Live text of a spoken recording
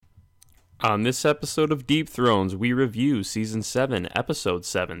On this episode of Deep Thrones, we review Season 7, Episode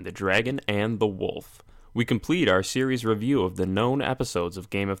 7, The Dragon and the Wolf. We complete our series review of the known episodes of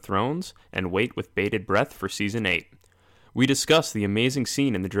Game of Thrones and wait with bated breath for Season 8. We discuss the amazing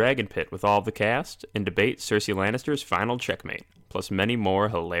scene in the Dragon Pit with all of the cast and debate Cersei Lannister's final checkmate, plus many more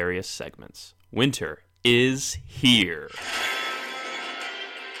hilarious segments. Winter is here.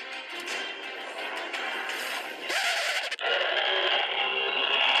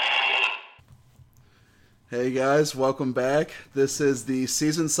 Hey guys, welcome back. This is the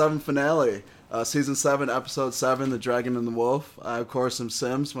Season 7 finale. Season 7, Episode 7, The Dragon and the Wolf. I, of course, am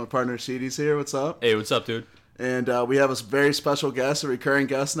Sims. My partner Sheedy's here. What's up? Hey, what's up, dude? And we have a very special guest, a recurring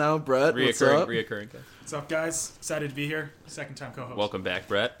guest now, Brett. What's up? Reoccurring guest. What's up, guys? Excited to be here. Second time co-host. Welcome back,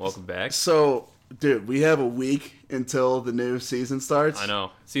 Brett. Welcome back. So, dude, we have a week until the new season starts. I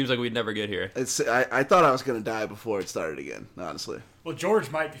know. Seems like we'd never get here. I thought I was going to die before it started again, honestly. Well, George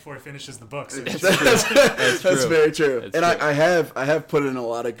might before he finishes the book. So That's That's very true. That's and true. I have put in a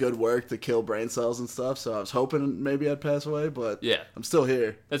lot of good work to kill brain cells and stuff, so I was hoping maybe I'd pass away, but Yeah. I'm still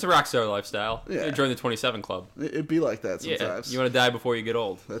here. That's a rock star lifestyle. Yeah. Join the 27 Club. It'd be like that Yeah. sometimes. You want to die before you get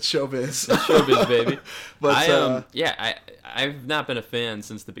old. That's showbiz. Showbiz, baby. But I've not been a fan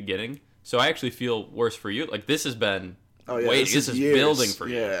since the beginning, so I actually feel worse for you. Like, this has been this is years. building for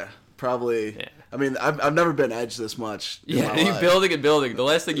you. Yeah, probably. Yeah. I mean, I've never been edged this much. In my Yeah, life. building and building. The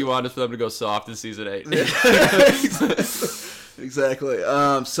last thing you want is for them to go soft in season 8. Exactly.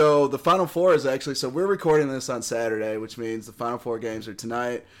 So the Final Four is actually, so we're recording this on Saturday, which means the Final Four games are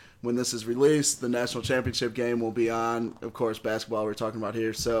tonight. When this is released, the national championship game will be on. Of course, basketball we're talking about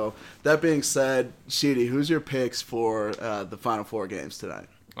here. So that being said, Sheedy, who's your picks for the Final Four games tonight?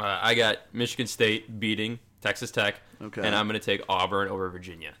 I got Michigan State beating Texas Tech, Okay. and I'm going to take Auburn over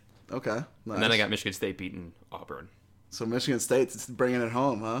Virginia. Okay. Nice. And then I got Michigan State beating Auburn. So Michigan State's bringing it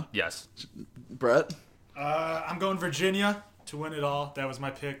home, huh? Yes. Brett? I'm going Virginia to win it all. That was my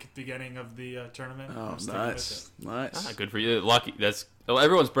pick at the beginning of the tournament. Oh, I'm sticking with nice. Nice. Ah, good for you. Lucky.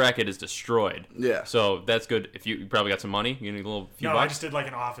 Everyone's bracket is destroyed. Yeah. So that's good. If you probably got some money, you need a little few No, bucks. I just did like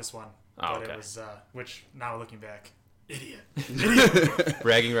an office one. Oh, but okay. it was, which now looking back, idiot.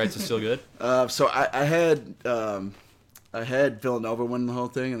 Bragging rights is still good. So I had Villanova win the whole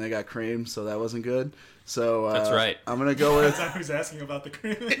thing, and they got creamed, so that wasn't good. So That's right. I'm gonna go That's with. not who's asking about the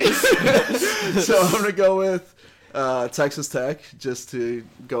cream. So I'm gonna go with Texas Tech just to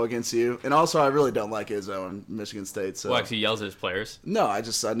go against you, and also I really don't like Izzo in Michigan State. So Well, actually, he yells at his players. no, I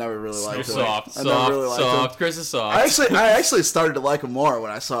never really You're liked him. soft. I never really liked him. Soft. Chris is soft. I actually started to like him more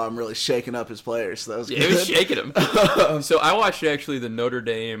when I saw him really shaking up his players. So that was Yeah, good. he was shaking him. So I watched actually the Notre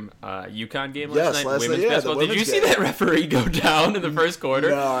Dame UConn game last Yes, night. last Women's night, yeah, the basketball. Did you women's see game. that referee go down in the first quarter?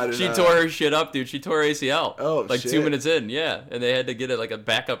 No, I did She not. tore her shit up, dude. She tore her ACL. Oh, like shit. 2 minutes in, yeah, and they had to get it like a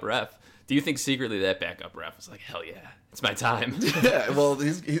backup ref. Do you think secretly that backup ref was like, hell yeah, it's my time? Yeah, well,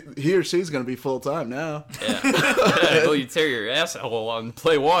 he or she's gonna be full time now. Yeah. Well, you tear your asshole on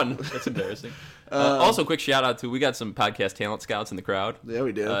play one. That's embarrassing. Also, quick shout out to, we got some podcast talent scouts in the crowd. Yeah,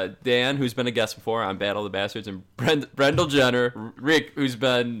 we do. Dan, who's been a guest before on Battle of the Bastards, and Brendel Jenner, Rick, who's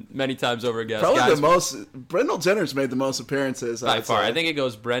been many times over a guest. Probably Guys, the most. Brendel Jenner's made the most appearances by I'd far. say. I think it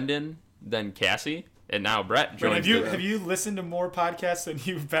goes Brendan, then Cassie, and now Brett But joins. have you listened to more podcasts than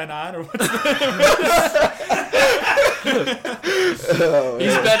you've been on, or what's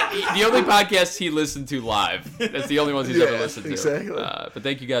He's been the only podcast he listened to live. That's the only ones he's ever listened to. exactly. But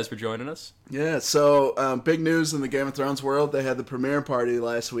thank you guys for joining us. Yeah, so big news in the Game of Thrones world. They had the premiere party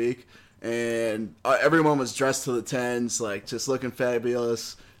last week, and everyone was dressed to the tens, like just looking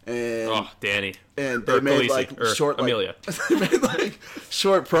fabulous. And Oh, Danny. and they Or made Khaleesi, like or short, like, Amelia. they made like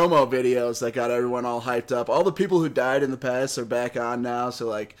short promo videos that got everyone all hyped up. All the people who died in the past are back on now. So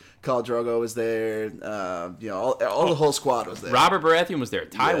like Khal Drogo was there. All the whole squad was there. Robert Baratheon was there.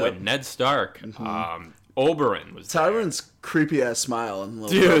 Tywin, Yeah. Ned Stark, Oberyn was there. Tyron's creepy ass smile in the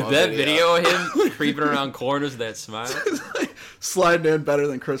little Dude, promo that video of him creeping around corners with that smile. sliding in better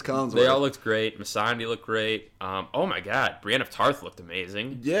than Chris Collins. They all looked great. Missandei looked great. Oh my God, Brienne of Tarth looked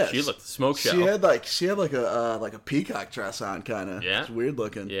amazing. Yes. She looked smoke show. She had like a peacock dress on, kind of. Yeah. It's weird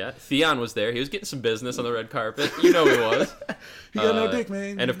looking. Yeah, Theon was there. He was getting some business on the red carpet. You know he was. He got no dick,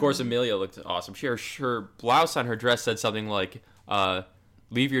 man. And of course, Amelia looked awesome. Her blouse on her dress said something like,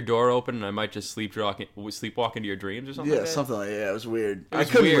 "Leave your door open, and I might just sleepwalk into your dreams," or something. Yeah, like that. something like that. Yeah, it was weird. was I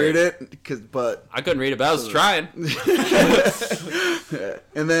couldn't weird. read it, but I couldn't read it, but I was trying.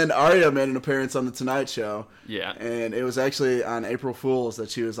 and then Arya made an appearance on the Tonight Show. Yeah. And it was actually on April Fool's that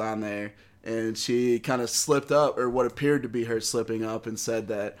she was on there, and she kind of slipped up, or what appeared to be her slipping up, and said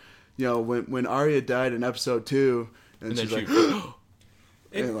that, when Arya died in episode 2, and And then she's she, like,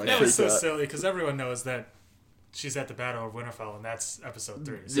 That was so freaked out. silly because everyone knows that she's at the Battle of Winterfell, and that's episode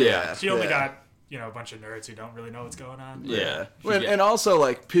 3. So Yeah. she only got a bunch of nerds who don't really know what's going on. Yeah. And also,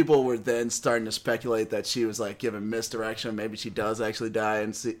 like, people were then starting to speculate that she was, like, given misdirection. Maybe she does actually die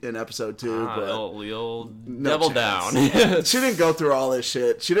in episode 2. But You'll no double chance. down. She didn't go through all this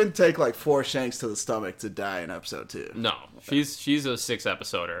shit. She didn't take, like, 4 shanks to the stomach to die in episode 2. No, she's a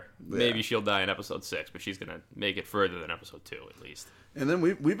 6-episoder. Maybe she'll die in episode 6, but she's gonna make it further than episode 2 at least. And then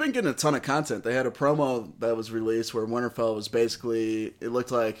we've been getting a ton of content. They had a promo that was released where Winterfell was basically, it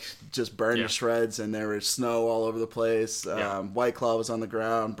looked like just burned to shreds, and there was snow all over the place. White Claw was on the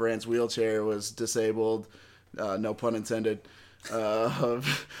ground. Bran's wheelchair was disabled. No pun intended.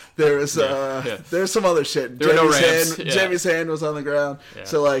 There was some other shit. There were no ramps. Jamie's hand was on the ground. Yeah.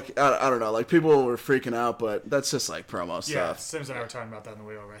 So, like, I don't know. Like, people were freaking out, but that's just, like, promo Yeah, stuff. Sims and I were talking about that on the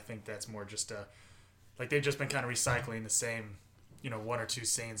way over. I think that's more just like they've just been kind of recycling the same, 1 or 2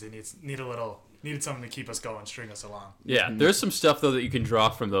 scenes. They needed something to keep us going, string us along. Yeah, there's some stuff, though, that you can draw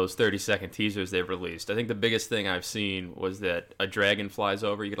from those 30-second teasers they've released. I think the biggest thing I've seen was that a dragon flies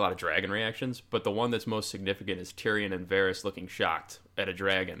over. You get a lot of dragon reactions, but the one that's most significant is Tyrion and Varys looking shocked at a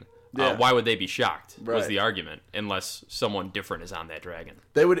dragon. Yeah. Why would they be shocked, was Right. the argument, unless someone different is on that dragon.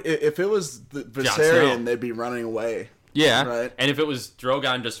 They would, if it was the Snow. Viserion, they'd be running away. Yeah, Right. And if it was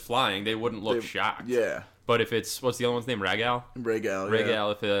Drogon just flying, they wouldn't look shocked. Yeah. But if it's, what's the other one's name, Rhaegal?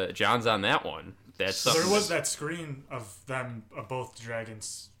 Rhaegal, If John's on that one, that's something. There was that screen of them, of both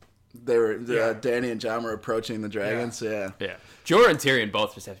dragons. They were Yeah. Danny and Jon were approaching the dragons. Yeah. Yeah. Jorah and Tyrion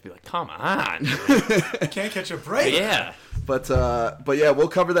both just have to be like, come on. Can't catch a break. Yeah. But yeah, we'll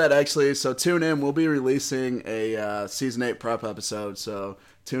cover that actually. So tune in. We'll be releasing a season 8 prep episode. So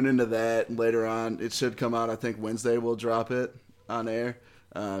tune into that later on. It should come out. I think Wednesday we'll drop it on air.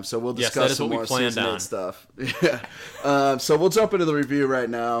 So we'll Yes, discuss that is some what we more planned season 8 on. stuff. Yeah. So we'll jump into the review right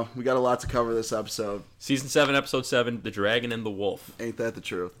now. We got a lot to cover this episode. Season 7, Episode 7, The Dragon and the Wolf. Ain't that the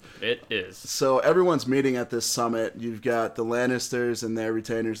truth? It is. So everyone's meeting at this summit. You've got the Lannisters and their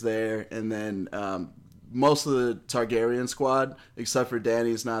retainers there, and then most of the Targaryen squad, except for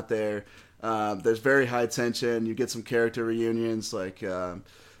Dany's not there. There's very high tension. You get some character reunions, like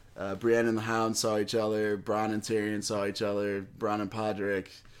Brienne and the Hound saw each other, Bronn and Tyrion saw each other, Bronn and Podrick.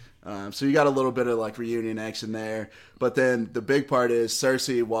 So you got a little bit of like reunion action there. But then the big part is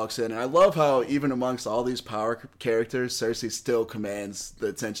Cersei walks in. And I love how even amongst all these power characters, Cersei still commands the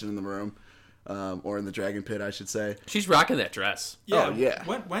attention in the room. Or in the dragon pit, I should say. She's rocking that dress. Yeah. Oh, yeah.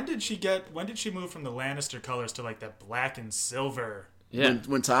 When did she move from the Lannister colors to like that black and silver? Yeah.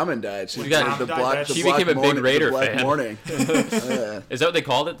 When Tommen died, she got- became the Tom black. died, The she black became a big morning, Raider the black fan. Morning. Yeah. Is that what they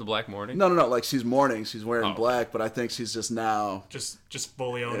called it? The Black Morning? No, like she's mourning. She's wearing Oh. black, but I think she's just now. Just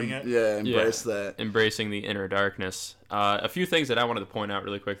fully owning it. Yeah, embrace that. Embracing the inner darkness. A few things that I wanted to point out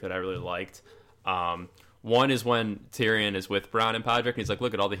really quick that I really liked. One is when Tyrion is with Bronn and Podrick, and he's like,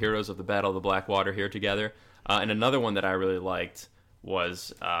 look at all the heroes of the Battle of the Blackwater here together. And another one that I really liked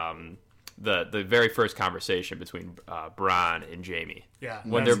was the very first conversation between Bronn and Jaime. Yeah.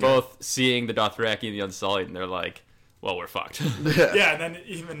 When that's they're good. both seeing the Dothraki and the Unsullied, and they're like, well, we're fucked. Yeah, and then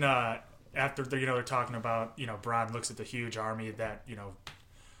even after they're talking about, Bronn looks at the huge army that,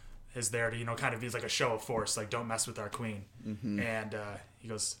 is there to, kind of be like a show of force, like don't mess with our queen. Mm-hmm. And he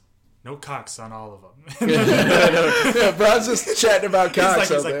goes, no cocks on all of them. Yeah, Bron's just chatting about cocks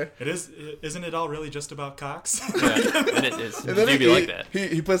he's out there. Isn't it all really just about cocks? Yeah. And it's And then be like that.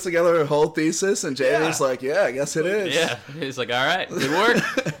 he puts together a whole thesis, and Jaime's Yeah. like, "Yeah, I guess it is." Yeah, he's like, all right, good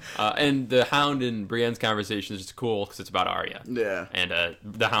work. And the Hound and Brienne's conversation is just cool because it's about Arya. Yeah. And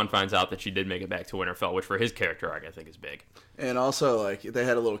the Hound finds out that she did make it back to Winterfell, which for his character arc I think is big. And also, like, they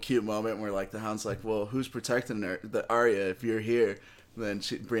had a little cute moment where, like, the Hound's like, "Well, who's protecting her, the Arya if you're here?" Then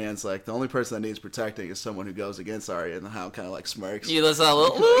Brienne's like, "The only person that needs protecting is someone who goes against Arya." And the Hound kind of like smirks. He lets out a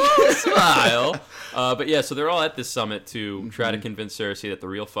little smile. But yeah, so they're all at this summit to try to convince Cersei that the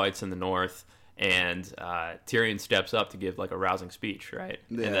real fight's in the north. And Tyrion steps up to give like a rousing speech, right?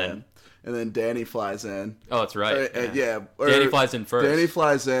 Yeah. And then Dany flies in. Oh, that's right. Dany flies in first. Dany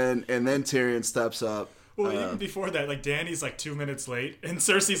flies in, and then Tyrion steps up. Well, even before that, like, Danny's like 2 minutes late, and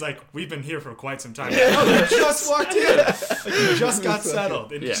Cersei's like, we've been here for quite some time. Oh, they just walked in. Like, we just got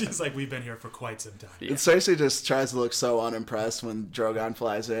settled. And Yeah. she's like, we've been here for quite some time. And Cersei just tries to look so unimpressed when Drogon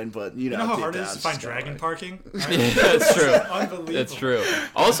flies in, but you know You know how deep hard it down is to she's find kinda dragon like- parking? Yeah, that's true. Unbelievable. That's true.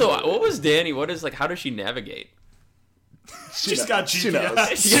 Also, what was Dany? How does she navigate? She's got She GPS.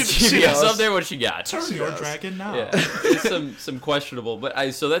 knows. She knows. got up there. What she got? Turn your dragon now. Yeah, it's some questionable,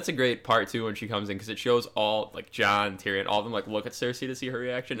 but so that's a great part too when she comes in because it shows all like Jon, Tyrion, all of them like look at Cersei to see her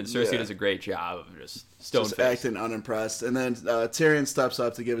reaction, and Cersei does a great job of just Just acting unimpressed. And then Tyrion steps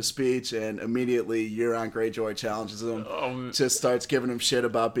up to give a speech, and immediately Euron Greyjoy challenges him. Just starts giving him shit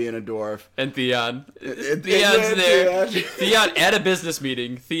about being a dwarf. And Theon. Theon's yeah, there. Theon. Theon at a business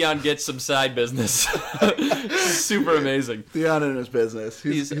meeting. Theon gets some side business. Super amazing. Theon in his business.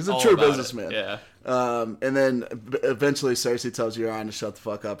 He's a all true about businessman. it. Yeah. And then eventually Cersei tells Euron to shut the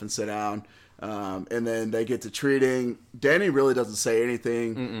fuck up and sit down. And then they get to treating. Dany really doesn't say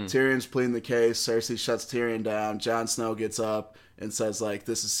anything. Tyrion's pleading the case. Cersei shuts Tyrion down. Jon Snow gets up and says, like,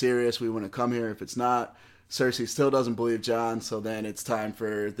 this is serious. We wouldn't come here if it's not. Cersei still doesn't believe Jon, so then it's time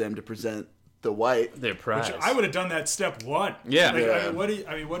for them to present the white. Their prize. Which I would have done that step one. Yeah. Like, Yeah.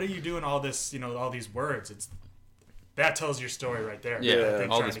 what are you doing all this, all these words? That tells your story right there. Yeah. They're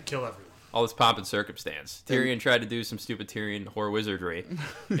All trying this- to kill everyone. All this pomp and circumstance. Tyrion tried to do some stupid Tyrion whore wizardry,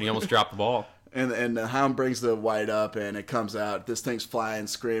 and he almost dropped the ball. And the Hound brings the white up, and it comes out. This thing's flying,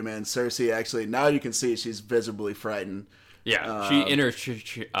 screaming. Cersei actually, now you can see she's visibly frightened. Yeah, she in her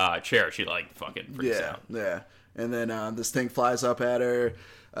chair, she like fucking freaks out. Yeah. And then this thing flies up at her,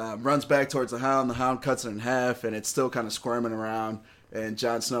 runs back towards the Hound. The Hound cuts it in half, and it's still kind of squirming around. And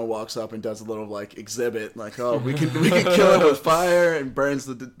Jon Snow walks up and does a little like exhibit, like, "Oh, we can kill it with fire," and burns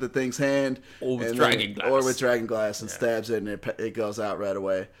the thing's hand, Or with and dragon glass. or with dragon glass, and stabs it, and it goes out right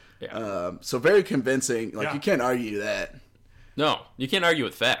away. Yeah. So very convincing. Like Yeah. you can't argue that. No, you can't argue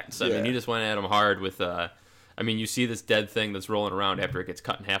with facts. I Yeah. mean, he just went at him hard with. I mean, you see this dead thing that's rolling around after it gets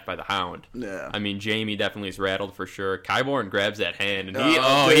cut in half by the Hound. Yeah. I mean, Jaime definitely is rattled for sure. Qyburn grabs that hand, and Dude.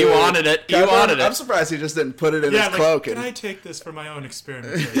 he wanted it. He wanted it. I'm surprised he just didn't put it in Yeah, his like, cloak. can And, I take this for my own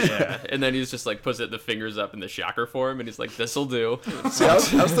experiment? Yeah, and then he's just like puts the fingers up in the shocker form, and he's like, "This'll do." See, I was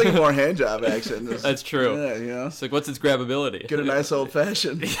thinking more hand job action. That's true. Yeah, It's like, what's its grabability? Get a nice old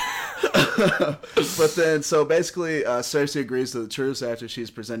fashioned. But then, so basically, Cersei agrees to the truce after she's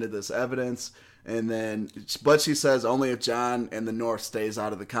presented this evidence, but she says only if Jon and the North stays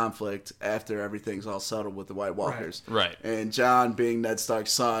out of the conflict after everything's all settled with the White Walkers. Right. And Jon, being Ned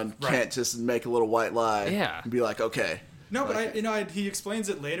Stark's son, can't just make a little white lie. Yeah. And be like, okay. No, but he explains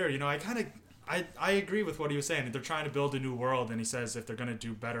it later. I agree with what he was saying. They're trying to build a new world, and he says if they're going to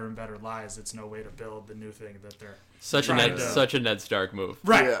do better and better lies, it's no way to build the new thing that they're Such a Ned Stark move.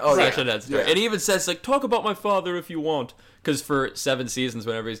 right. Yeah. Oh, Such yeah. a Ned Stark. Yeah. And he even says, like, talk about my father if you want. Because for 7 seasons,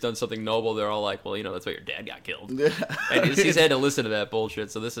 whenever he's done something noble, they're all like, well, that's why your dad got killed. Yeah. And he's had to listen to that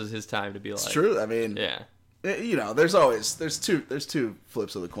bullshit, so this is his time to be like... It's true. I mean, Yeah. there's two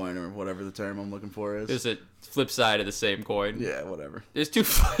flips of the coin, or whatever the term I'm looking for is. There's a flip side of the same coin. Yeah, whatever. There's 2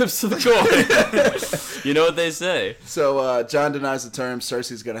 flips of the coin. You know what they say. So Jon denies the term.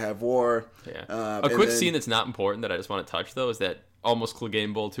 Cersei's going to have war. Yeah. And A quick then- scene that's not important that I just want to touch, though, is that almost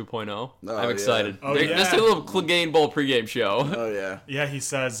Clegane Bowl 2.0. Oh, I'm yeah. excited. Oh, Let's yeah. do a little Clegane Bowl pregame show. Oh, yeah. Yeah, he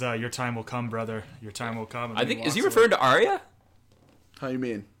says, your time will come, brother. Your time will come. And I then think, is he walks referring away. to Arya? How you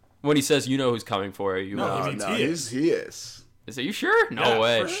mean? When he says, you know who's coming for you. No, Oh, he means no, he he is. Is it, you sure? No Yeah,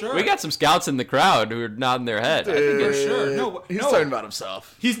 way. for sure. We got some scouts in the crowd who are nodding their head. I think For sure. No, He's no. talking about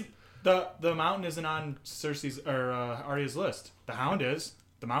himself. He's the mountain isn't on Cersei's or Arya's list. The Hound is.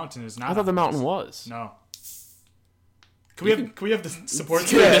 The mountain is not. I thought the on mountain list. was. No. Can we have the support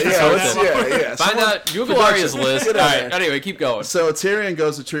team? Yeah, just yeah, show let's- that? yeah. Find Someone- out. Google Arya's list. All Get out right. there. Anyway, keep going. So Tyrion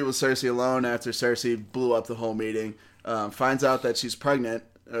goes to treat with Cersei alone after Cersei blew up the whole meeting. Finds out that she's pregnant,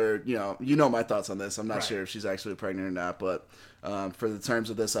 or you know my thoughts on this. I'm not Right. sure if she's actually pregnant or not, but for the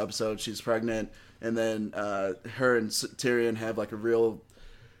terms of this episode, she's pregnant. And then her and Tyrion have like a real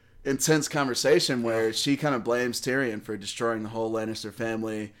intense conversation where she kind of blames Tyrion for destroying the whole Lannister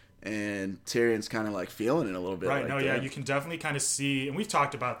family, and Tyrion's kind of like feeling it a little bit. Right. Like No. that. Yeah. You can definitely kind of see, and we've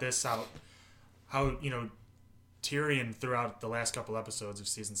talked about this how Tyrion throughout the last couple episodes of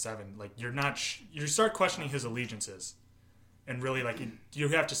season 7, like you start questioning his allegiances, and really like you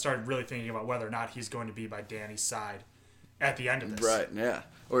have to start really thinking about whether or not he's going to be by Dany's side at the end of this. Right, yeah.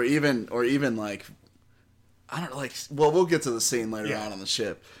 Or even like, I don't know, like, well, we'll get to the scene later Yeah. on the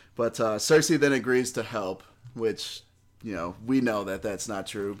ship. But Cersei then agrees to help, which, we know that that's not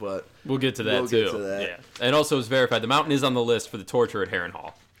true, but We'll get to that We'll too. get to that. Yeah. And also, it's verified. The mountain is on the list for the torture at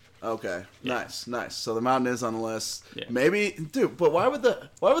Harrenhal. Okay, nice. So the Mountain is on the list. Yeah. Maybe, dude. But why would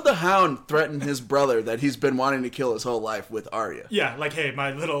the Hound threaten his brother that he's been wanting to kill his whole life with Arya? Yeah, like, hey,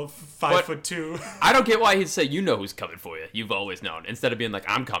 my little 5'2". I don't get why he'd say, you know who's coming for you. You've always known. Instead of being like,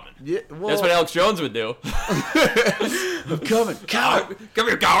 I'm coming. Yeah, well, That's what Alex Jones would do. I'm coming, coward. Come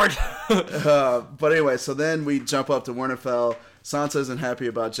here, coward. But anyway, so then we jump up to Winterfell. Sansa isn't happy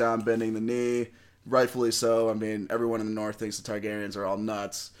about Jon bending the knee. Rightfully so. I mean, everyone in the North thinks the Targaryens are all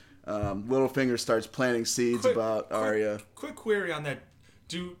nuts. Littlefinger starts planting seeds about Arya. Quick query on that.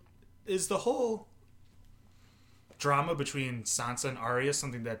 Is the whole drama between Sansa and Arya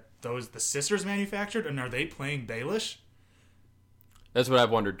something that the sisters manufactured, and are they playing Baelish? That's what I've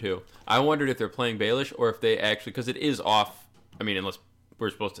wondered too. I wondered if they're playing Baelish or if they actually, because it is off. I mean, unless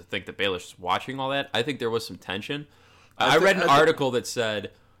we're supposed to think that Baelish is watching all that. I think there was some tension. I read an article that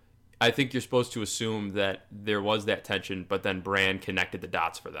said, I think you're supposed to assume that there was that tension, but then Bran connected the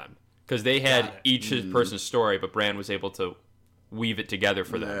dots for them. Because they had each his person's story, but Bran was able to weave it together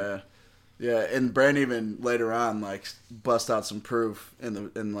for them. Yeah, and Bran even later on like bust out some proof in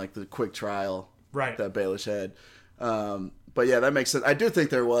the quick trial that Baelish had. But yeah, that makes sense. I do think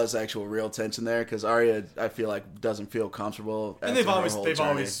there was actual real tension there because Arya, I feel like, doesn't feel comfortable. And they've always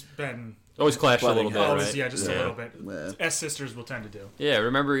been always clashed a little bit, right? Yeah, just a little bit. Yeah. As sisters will tend to do. Yeah,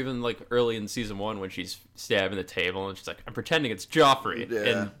 remember even like early in season 1 when she's stabbing the table and she's like, "I'm pretending it's Joffrey,"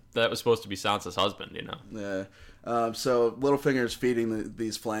 and that was supposed to be Sansa's husband, you know? Yeah. So Littlefinger's feeding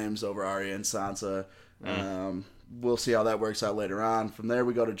these flames over Arya and Sansa. We'll see how that works out later on. From there,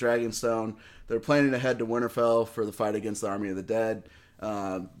 we go to Dragonstone. They're planning to head to Winterfell for the fight against the Army of the Dead.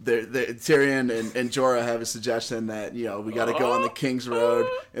 Tyrion and Jorah have a suggestion that, we got to go on the King's Road.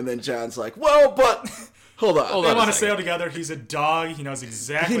 And then Jon's like, whoa, but hold on. They want to sail together. He's a dog. He knows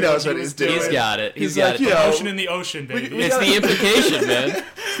exactly what he's doing. He's got it. He's got it. Ocean in the ocean, baby. It's the implication, man.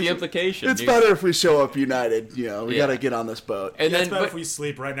 It's the implication. It's better if we show up united. We got to get on this boat. And then, it's better if we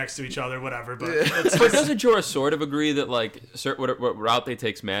sleep right next to each other, whatever. But doesn't Jorah sort of agree that like what route they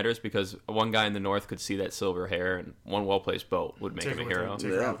takes matters because one guy in the north could see that silver hair and one well-placed boat would make him a hero?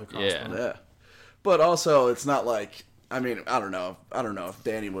 Yeah. But also, it's not like, I mean, I don't know if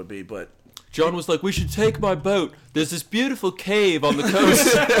Dany would be, but Jon was like, we should take my boat. There's this beautiful cave on the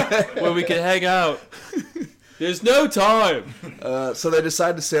coast where we can hang out. There's no time. So they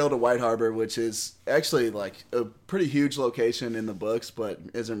decide to sail to White Harbor, which is actually like a pretty huge location in the books, but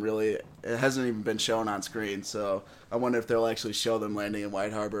it hasn't even been shown on screen. So I wonder if they'll actually show them landing in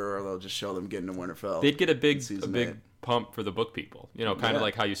White Harbor or they'll just show them getting to Winterfell. They'd get a big pump for the book people. Kind of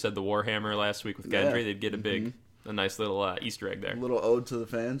like how you said the Warhammer last week with Gendry. They'd get a nice little Easter egg there. A little ode to the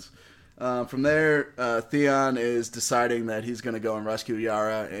fans. From there, Theon is deciding that he's going to go and rescue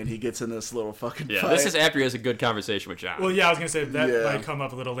Yara, and he gets in this little fucking fight. This is after he has a good conversation with Jon. Well, I was going to say that might come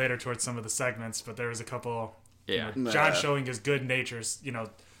up a little later towards some of the segments, but there was a couple. Yeah, Jon showing his good natures.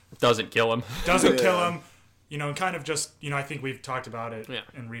 Doesn't kill him. Doesn't kill him. And kind of just I think we've talked about it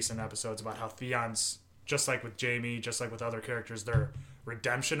in recent episodes about how Theon's just like with Jaime, just like with other characters, their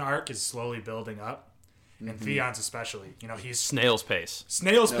redemption arc is slowly building up. And Theon's especially, he's snail's pace,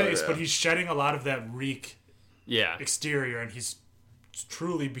 but he's shedding a lot of that reek, exterior, and he's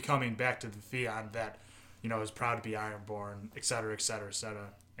truly becoming back to the Theon that, is proud to be Ironborn, et cetera, et cetera, et cetera.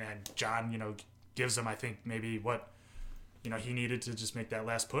 And Jon, gives him, I think, maybe what, he needed to just make that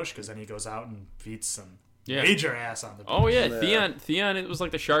last push because then he goes out and beats some major ass on the beach. Oh yeah, Theon, it was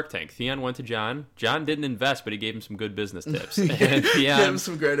like the Shark Tank. Theon went to Jon. Jon didn't invest, but he gave him some good business tips. And Theon gave him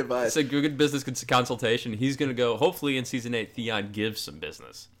some great advice. It's a good business consultation. He's going to go, hopefully in season 8, Theon gives some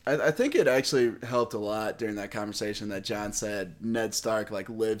business. I think it actually helped a lot during that conversation that Jon said Ned Stark like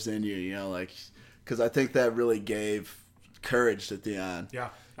lives in you, because I think that really gave courage to Theon. Yeah.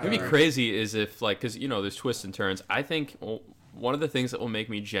 It'd be crazy is if, because, there's twists and turns. I think one of the things that will make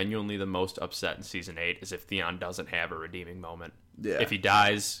me genuinely the most upset in season 8 is if Theon doesn't have a redeeming moment. Yeah. If he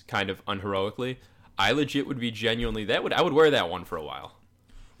dies kind of unheroically, I legit would be genuinely I would wear that one for a while.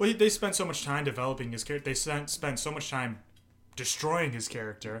 Well, they spent so much time developing his character. They spent so much time destroying his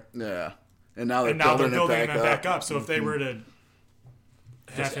character. Yeah. And now they're building him back up. So if they were to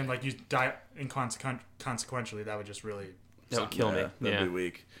have him you die inconsequentially, that would just really kill me. That'd be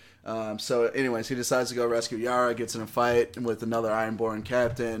weak. So anyways, he decides to go rescue Yara, gets in a fight with another Ironborn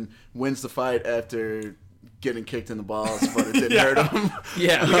captain, wins the fight after getting kicked in the balls, but it didn't hurt him.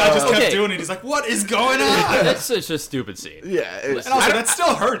 Yeah, the guy just kept doing it. He's like, what is going on? That's such a stupid scene. Yeah. And also, that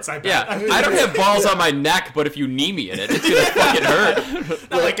still hurts, I bet. Yeah, I don't have balls on my neck, but if you knee me in it, it's going to fucking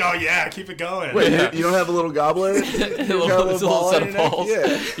hurt. Not like, oh yeah, keep it going. Wait, you don't have a little gobbler? a little set of balls.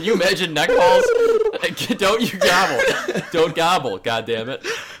 Yeah. Can you imagine neck balls? Don't you gobble. Don't gobble, goddammit.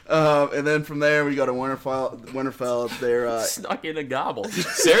 And then from there we go to Winterfell. They're Snuck in a gobble.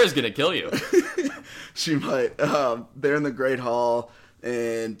 Sarah's gonna kill you. she might. They're in the Great Hall,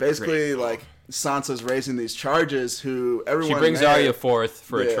 and basically like Sansa's raising these charges. Who everyone She brings there, Arya forth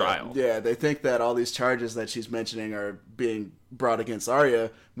for a trial. Yeah, they think that all these charges that she's mentioning are being brought against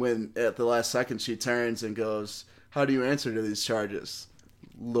Arya. When at the last second she turns and goes, "How do you answer to these charges,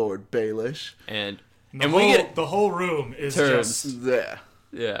 Lord Baelish?" And The whole room is Terms. just...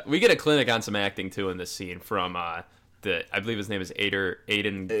 Yeah, we get a clinic on some acting too in this scene from I believe his name is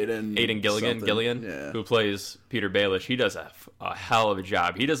Aidan Gilligan, yeah. who plays Peter Baelish. He does a hell of a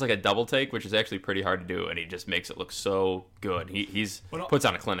job. He does like a double take, which is actually pretty hard to do, and he just makes it look so good. He's puts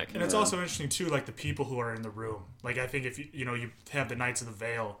on a clinic. And it's also interesting too, like the people who are in the room. Like I think if you have the Knights of the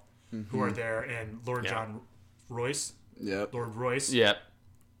Vale who are there, and Lord John Royce. Yep. Lord Royce. Yep.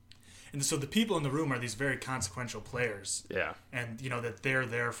 And so the people in the room are these very consequential players. Yeah. And, that they're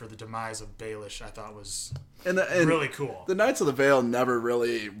there for the demise of Baelish, I thought was and really cool. The Knights of the Vale never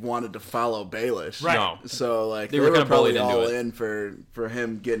really wanted to follow Baelish. Right. No. So, like, They were kind of probably bullied into all it. in for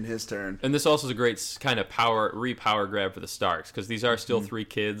him getting his turn. And this also is a great kind of power grab for the Starks, because these are still three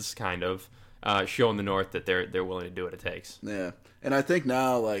kids, kind of, showing the North that they're willing to do what it takes. Yeah. And I think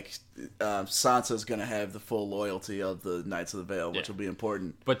now, like, Sansa's going to have the full loyalty of the Knights of the Vale, which will be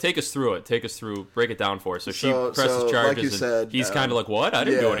important. But take us through it. Break it down for us. So she presses charges, like you and said, he's kind of like, "What? I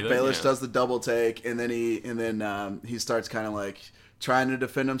didn't do anything." Baelish does the double take, and then he starts kind of like trying to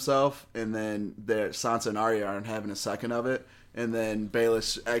defend himself, and then Sansa and Arya aren't having a second of it. And then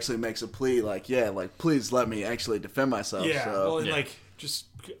Baelish actually makes a plea, like, please let me actually defend myself. Yeah, So, well, and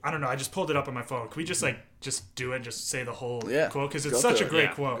I don't know, I just pulled it up on my phone. Can we just do it and just say the whole quote? Because it's such a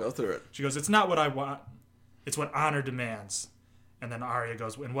great quote. Go through it. She goes, "It's not what I want, it's what honor demands." And then Arya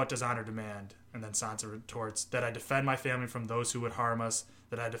goes, "And what does honor demand?" And then Sansa retorts, "That I defend my family from those who would harm us,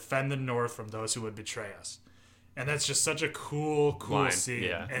 that I defend the North from those who would betray us." And that's just such a cool Line, scene.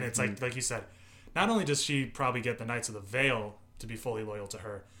 yeah. And it's like you said, not only does she probably get the Knights of the Vale to be fully loyal to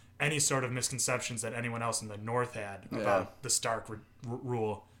her, any sort of misconceptions that anyone else in the North had about the Stark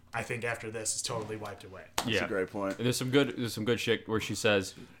rule, I think after this is totally wiped away. That's a great point. And there's some good shit where she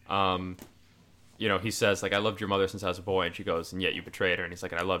says, he says, like, "I loved your mother since I was a boy," and she goes, "And yet you betrayed her." And he's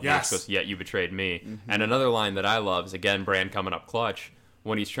like, "And I love you." And she goes, "Yet you betrayed me." And another line that I love is, again, Bran coming up clutch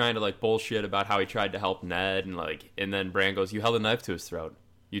when he's trying to like bullshit about how he tried to help Ned, and then Bran goes, "You held a knife to his throat.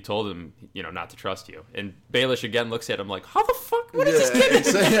 You told him, not to trust you." And Baelish again looks at him like, "How the fuck? What is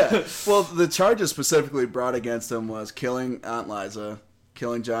this kid?" Well, the charges specifically brought against him was killing Aunt Lysa,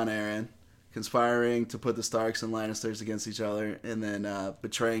 killing Jon Arryn, conspiring to put the Starks and Lannisters against each other, and then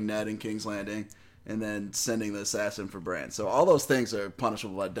betraying Ned in King's Landing, and then sending the assassin for Bran. So all those things are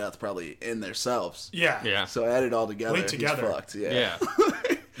punishable by death, probably in themselves. Yeah. So added all together, Linked together. he's fucked. Yeah.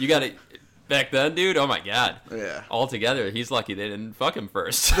 You got to. Back then, dude, oh my god. Yeah. All together, he's lucky they didn't fuck him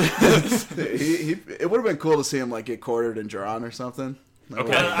first. It would have been cool to see him like get quartered and drawn or something.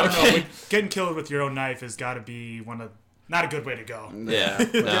 Okay. I don't know. Getting killed with your own knife has got to be not a good way to go. Yeah.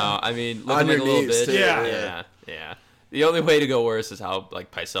 No, I mean, looking On like your a little knees, bitch. too, Yeah. The only way to go worse is how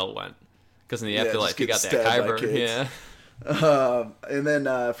like Pycelle went, because in the afterlife he got that Kyber. Yeah. And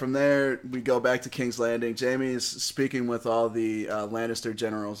then from there we go back to King's Landing. Jaime's speaking with all the Lannister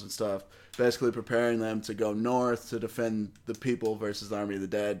generals and stuff, basically preparing them to go north to defend the people versus the army of the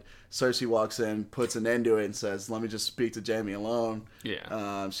dead. Cersei walks in, puts an end to it, and says, "Let me just speak to Jaime alone."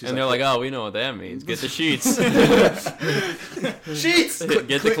 Yeah. She's And they're like, "Oh, we know what that means. Get the sheets." sheets!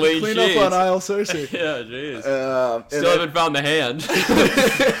 Get the clean clean sheets. up on aisle Cersei. Yeah, jeez. Still haven't found the hand.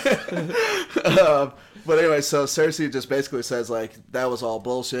 But anyway, so Cersei just basically says, like, that was all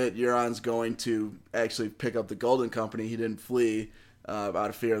bullshit. Euron's going to actually pick up the Golden Company. He didn't flee out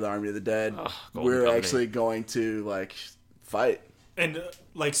of fear of the army of the dead. We're actually going to, like, fight. And,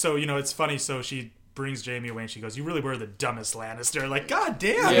 it's funny. So she brings Jaime away and she goes, "You really were the dumbest Lannister." Like, God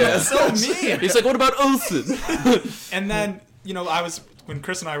damn, that's so mean. He's like, "What about Olsen?" And then, when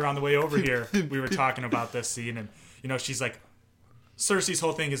Chris and I were on the way over here, we were talking about this scene, and, she's like, Cersei's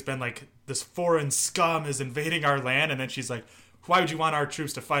whole thing has been like, this foreign scum is invading our land, and then she's like, "Why would you want our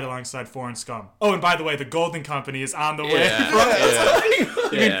troops to fight alongside foreign scum? Oh, and by the way, the Golden Company is on the way."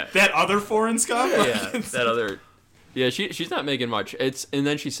 You mean that other foreign scum? That other. Yeah, she's not making much. And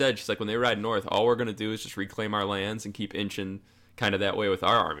then she's like, when they ride north, all we're gonna do is just reclaim our lands and keep inching kind of that way with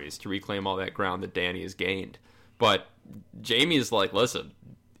our armies to reclaim all that ground that Dany has gained. But Jaime is like, listen.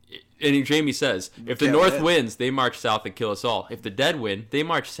 And Jaime says, if the North wins, they march south and kill us all. If the dead win, they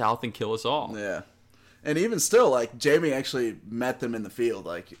march south and kill us all. Yeah. And even still, like, Jaime actually met them in the field.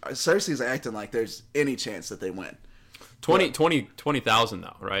 Like, Cersei's acting like there's any chance that they win. 20,000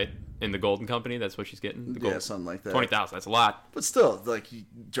 though, right? In the Golden Company, that's what she's getting. Yeah, something like that. 20,000. That's a lot. But still, like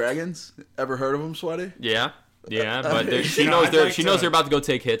dragons. Ever heard of them, Sweaty? Yeah, but she knows they're about to go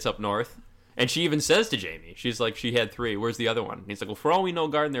take hits up north. And she even says to Jamie, she's like, she had 3. Where's the other one? And he's like, well, for all we know,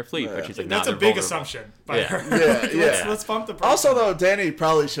 guarding their fleet. Yeah. But she's like, that's a big assumption by her. Yeah. Let's bump the price. Also, though, Dany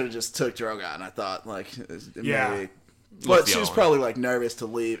probably should have just took Drogon. I thought, like, maybe. But she was probably like nervous to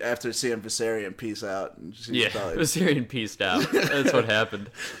leave after seeing Viserion peace out. And Viserion peaced out. That's what happened.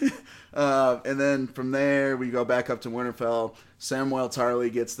 And then from there, we go back up to Winterfell. Samwell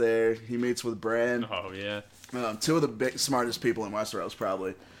Tarly gets there. He meets with Bran. Oh yeah. 2 of the smartest people in Westeros,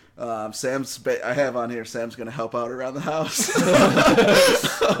 probably. I have on here, Sam's going to help out around the house.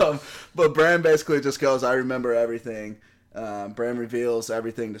 But Bran basically just goes, I remember everything. Bran reveals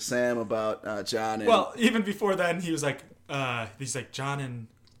everything to Sam about Jon. And, well, even before then, he was like, Jon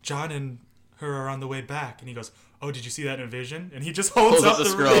and her are on the way back. And he goes, oh, did you see that in a vision? And he just holds up the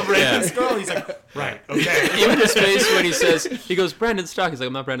scroll. Scroll. He's like, right, okay. Even his face when he goes, Brandon Stark. He's like,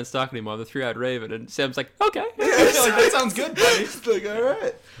 I'm not Brandon Stark anymore. I'm the 3-eyed Raven. And Sam's like, okay. Like, that sounds good, buddy. like, all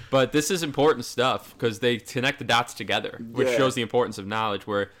right. But this is important stuff because they connect the dots together, which shows the importance of knowledge.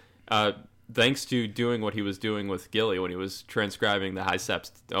 Where, thanks to doing what he was doing with Gilly when he was transcribing the High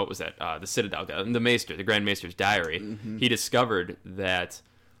Sep's, what was that? The Citadel, the Maester, the Grand Maester's diary, he discovered that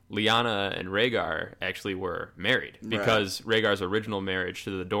Lyanna and Rhaegar actually were married because Rhaegar's original marriage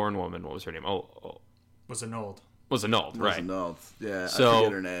to the Dorne woman, what was her name? Was annulled. Was annulled, right? Annulled. Yeah, so, I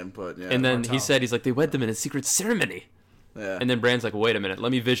forget her name, but yeah. And then he's like, they wed them in a secret ceremony. Yeah. And then Bran's like, wait a minute,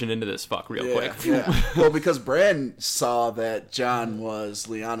 let me vision into this fuck real quick. Yeah. Well, because Bran saw that Jon was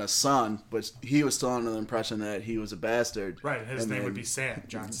Lyanna's son, but he was still under the impression that he was a bastard. Right, his name would be Sand,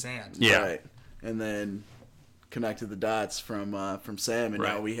 Jon Sand. Yeah. Right. And then connected the dots from Sam, and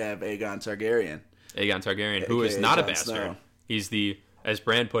now we have Aegon Targaryen. Aegon Targaryen, who is not a bastard. Snow. He's the, as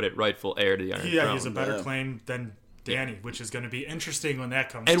Bran put it, rightful heir to the Iron Throne. Yeah, he has a better claim than Dany, which is going to be interesting when that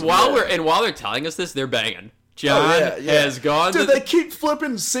comes. And while they're telling us this, they're banging. Jon has gone. Dude, they keep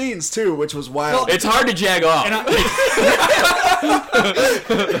flipping scenes too, which was wild. Well, it's hard to jag off.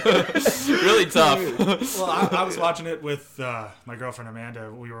 Really tough. Well, I was watching it with my girlfriend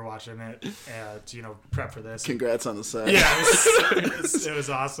Amanda. We were watching it to prep for this. Congrats on the set. Yeah, it was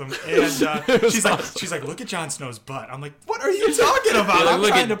awesome. And she's like, look at Jon Snow's butt. I'm like, what are you talking about? I'm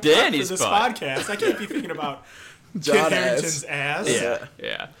trying to prep for this podcast. I can't be thinking about Kit Harington's ass.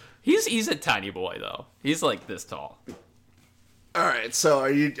 Yeah. He's a tiny boy though. He's like this tall. All right, so are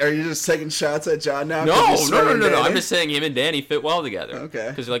you just taking shots at Jon now? No. I'm just saying him and Dany fit well together. Okay,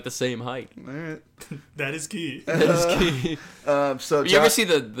 because they're like the same height. All right, that is key. So you ever see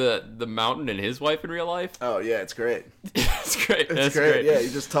the mountain and his wife in real life? Oh yeah, it's great. It's great. It's great. Yeah,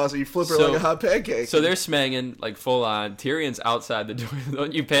 you just toss it, you flip her like a hot pancake. So they're smanging like full on. Tyrion's outside the door.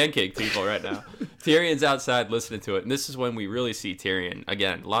 Don't you pancake people right now? Tyrion's outside listening to it, and this is when we really see Tyrion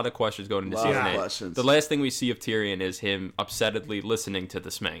again. A lot of questions going into season 8. Questions. The last thing we see of Tyrion is him upsettedly listening to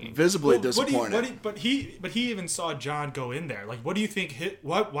the smanging, visibly disappointed. But he even saw Jon go in there. Like, what do you think?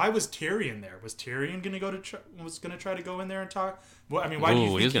 Why was Tyrion there? Was Tyrion going to try to go in there and talk? Well, I mean, why do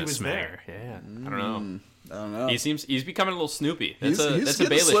you think he was there? Yeah, I don't know. He's becoming a little snoopy. That's a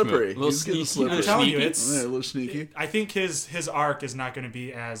Baelish slippery. move. He's getting slippery. I'm telling you, a little sneaky. I think his arc is not going to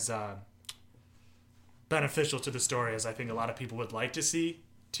be as beneficial to the story as I think a lot of people would like to see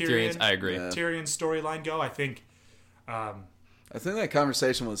Tyrion's. I agree. Tyrion's storyline go. I think that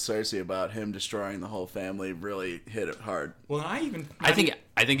conversation with Cersei about him destroying the whole family really hit it hard. Well, I think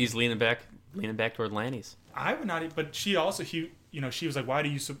he's leaning back toward Lanny's. I would not, but she also she was like, why do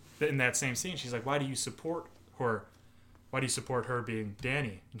you in that same scene? She's like, why do you support her? Why do you support her being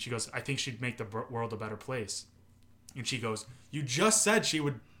Dany? And she goes, I think she'd make the world a better place. And she goes, you just said she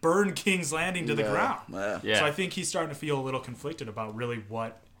would burn King's Landing to the ground. Yeah. So I think he's starting to feel a little conflicted about really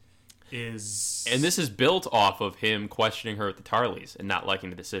what is. And this is built off of him questioning her at the Tarleys and not liking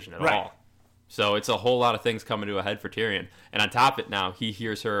the decision at all. So it's a whole lot of things coming to a head for Tyrion. And on top of it now, he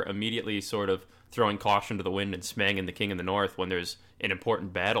hears her immediately sort of throwing caution to the wind and smanging the King in the North when there's an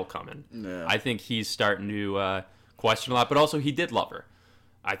important battle coming. Yeah. I think he's starting to question a lot, but also he did love her,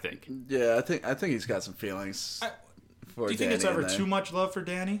 I think. Yeah, I think he's got some feelings for Dany. Do you think it's ever too much love for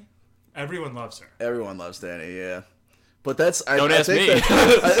Dany? Everyone loves her. Everyone loves Dany, yeah. But that's don't ask me. I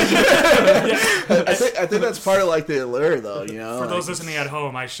think that's part of like the allure, though. For those listening at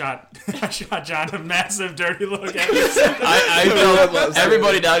home, I shot Jon a massive dirty look at I felt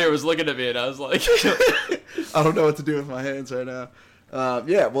everybody down here was looking at me, and I was like, I don't know what to do with my hands right now.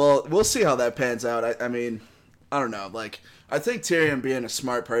 Yeah, well, we'll see how that pans out. I mean, I don't know. Like, I think Tyrion, being a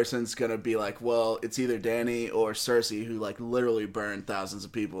smart person, is gonna be like, well, it's either Dany or Cersei, who like literally burned thousands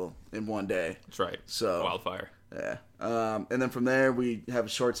of people in one day. That's right. So wildfire. Yeah. And then from there, we have a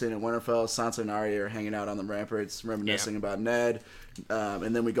short scene in Winterfell. Sansa and Arya are hanging out on the ramparts, reminiscing about Ned.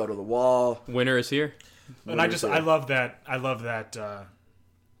 And then we go to the Wall. Winter is here. And I love that.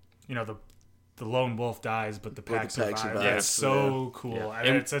 You know, the lone wolf dies, but the pack survives. Yeah. It's so cool. Yeah. I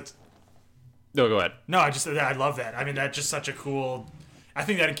mean, it's No, go ahead. No, I love that. I mean, that's just such a cool. I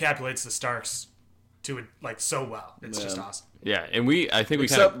think that encapsulates the Starks to it like so well. It's just awesome. Yeah, and I think we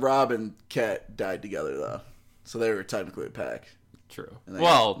except Robb and Cat died together though, so they were technically a pack. True.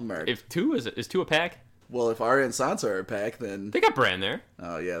 Well, if two is two a pack? Well, if Arya and Sansa are a pack, then they got Bran there.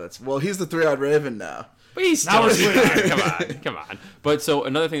 Oh yeah, he's the three-eyed raven now. But he's still come on. But so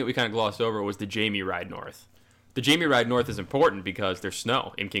another thing that we kind of glossed over was the Jaime ride north. The Jaime ride north is important because there's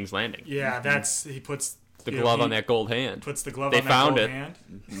snow in King's Landing. Yeah, he puts the glove on that gold hand. Puts the glove on that gold hand.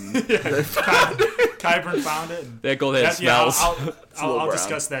 They found it. Qyburn found it. That gold hand smells. I'll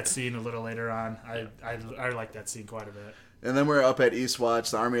discuss that scene a little later on. I like that scene quite a bit. And then we're up at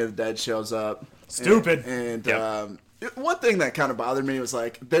Eastwatch. The Army of the Dead shows up. Stupid. And one thing that kind of bothered me was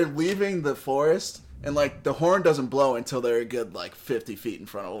like they're leaving the forest. And, like, the horn doesn't blow until they're a good, like, 50 feet in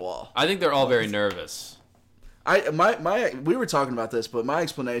front of the wall. I think they're all very nervous. We were talking about this, but my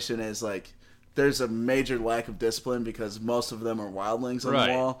explanation is, like, there's a major lack of discipline because most of them are wildlings on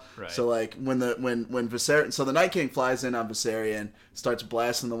the wall. Right. So, like, when Viserion... So the Night King flies in on Viserion, starts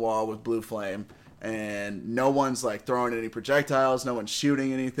blasting the wall with blue flame, and no one's, like, throwing any projectiles, no one's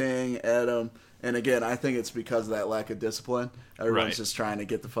shooting anything at him. And, again, I think it's because of that lack of discipline. Everyone's just trying to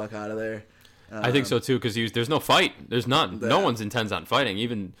get the fuck out of there. I think so too, because there's no fight. There's none. No one's intends on fighting.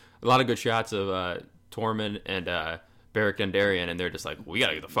 Even a lot of good shots of Tormund and Beric Dondarrion, and they're just like, we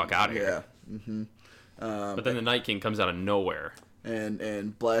gotta get the fuck out of here. Yeah. Mm-hmm. But then the Night King comes out of nowhere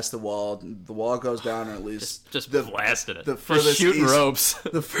and blasts the wall. The wall goes down, or at least just blasted it. The furthest shooting east, ropes.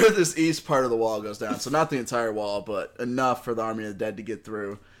 The furthest east part of the wall goes down, so not the entire wall, but enough for the Army of the Dead to get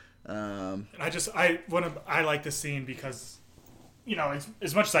through. I like this scene because. You know,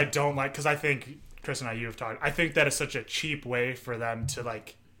 as much as I don't like, because I think Chris and you have talked. I think that is such a cheap way for them to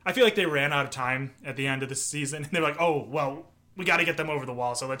like. I feel like they ran out of time at the end of the season, and they're like, "Oh, well, we got to get them over the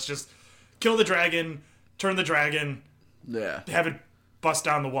wall, so let's just kill the dragon, turn the dragon, have it bust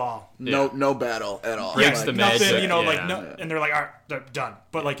down the wall." No battle at all. Breaks like, the magic. Nothing, you know, and they're like, "All right, they're done."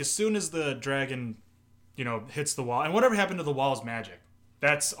 But like, as soon as the dragon, you know, hits the wall, and whatever happened to the wall is magic.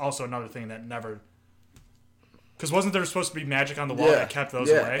 That's also another thing that never. Because wasn't there supposed to be magic on the wall that kept those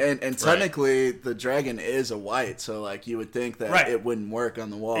away? And technically the dragon is a white, so like you would think that it wouldn't work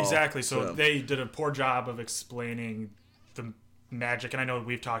on the wall. Exactly. So they did a poor job of explaining the magic. And I know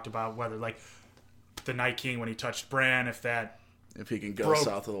we've talked about whether like the Night King when he touched Bran, if he can go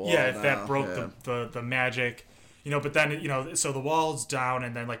south of the wall. Yeah, if that broke the magic. You know, but then so the wall's down,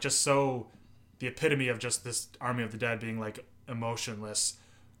 and then like just so the epitome of just this Army of the Dead being like emotionless,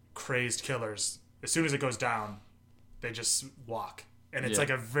 crazed killers. As soon as it goes down, they just walk, and it's like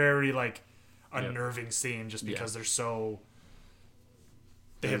a very like unnerving scene, just because they're so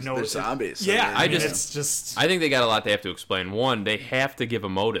have no zombies. Yeah, I think they got a lot they have to explain. One, they have to give a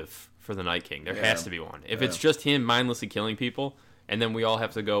motive for the Night King. There has to be one. If it's just him mindlessly killing people, and then we all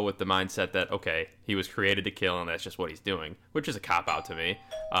have to go with the mindset that okay, he was created to kill, and that's just what he's doing, which is a cop out to me.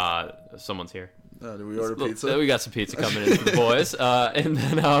 Someone's here. Did we order pizza? We got some pizza coming in for the boys. And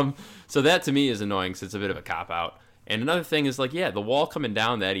then, so that to me is annoying because it's a bit of a cop-out. And another thing is, like, the wall coming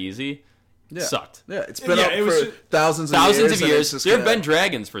down that easy sucked. Yeah, it's been up for thousands of years. There have been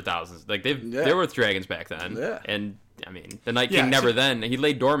dragons for thousands. Like, there were dragons back then. Yeah. And, I mean, the Night King he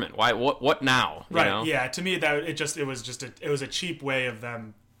lay dormant. Why? What now? Right, you know? Yeah, to me, it was a cheap way of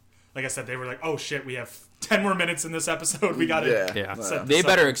them. Like I said, they were like, oh, shit, we have 10 more minutes in this episode. We got to They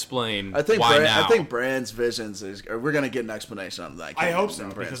better explain why now. I think Bran's visions we're going to get an explanation on that. I hope so,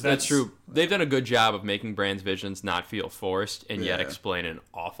 because that's true. They've done a good job of making Bran's visions not feel forced and yet explain an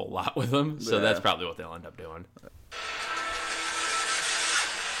awful lot with them. So that's probably what they'll end up doing.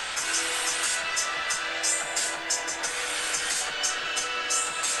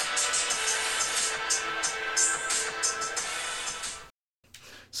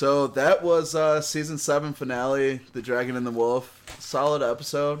 So that was season 7 finale, The Dragon and the Wolf. Solid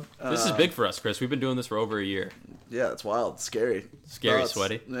episode. This is big for us, Chris. We've been doing this for over a year. Yeah, it's wild. Scary.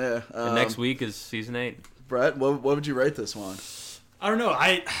 Sweaty. Yeah. And next week is season 8. Brett, what would you rate this one? I don't know.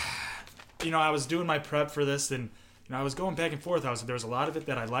 I was doing my prep for this, and I was going back and forth. There was a lot of it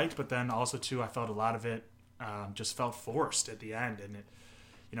that I liked, but then also too, I felt a lot of it just felt forced at the end,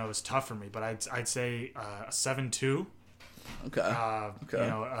 and it was tough for me. But I'd say a 7-2. Okay.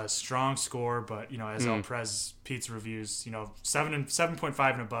 A strong score, but as El Prez Pizza reviews,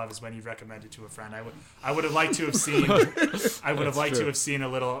 7.5 and above is when you recommend it to a friend. I would have liked to have seen. I would have liked to have seen a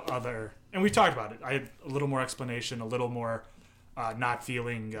little other, and we talked about it. I had a little more explanation, a little more not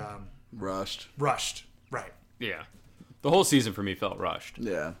feeling rushed. Right. Yeah. The whole season for me felt rushed.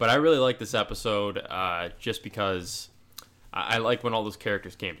 Yeah. But I really like this episode just because I like when all those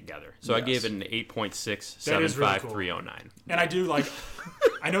characters came together. So I gave it an 8.675309. And I do like.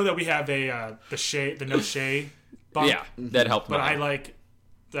 I know that we have the no Shay bump. Yeah, that helped. But I like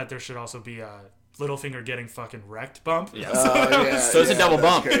that there should also be a Littlefinger getting fucking wrecked bump. Yeah. So it's a double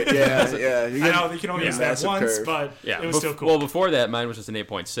bump. Yeah. I know you can only use that once, curve. but it was still cool. Well, before that, mine was just an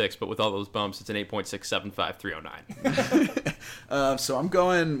 8.6, but with all those bumps, it's an 8.675309. So I'm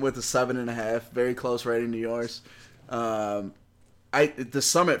going with a 7.5. Very close rating to yours. The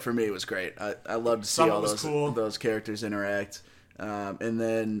summit for me was great. I love to see all those characters interact, and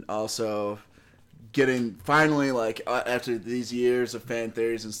then also getting finally after these years of fan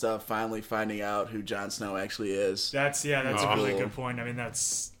theories and stuff, finally finding out who Jon Snow actually is. That's a really good point. I mean,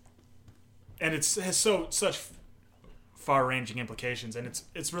 it has such far-ranging implications, and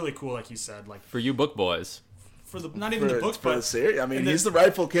it's really cool, like you said, like for you book boys. For not even the books, but the series. I mean, he's the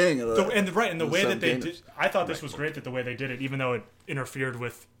rightful king. The way that they did, I thought this was great that the way they did it, even though it interfered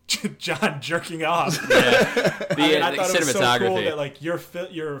with Jon jerking off. Yeah. I thought it was so cool that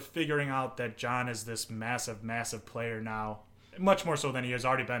you're figuring out that Jon is this massive player now, much more so than he has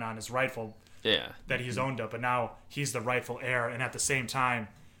already been on his rightful. Yeah. That he's owned up, but now he's the rightful heir, and at the same time,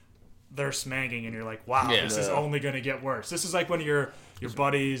 they're smanging, and you're like, wow, this is only going to get worse. This is like when your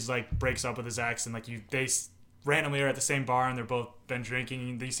buddies breaks up with his ex, and they randomly are at the same bar and they're both been drinking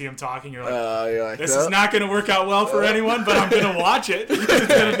and you see them talking, you're like this is not going to work out well for anyone, but I'm going to watch it because it's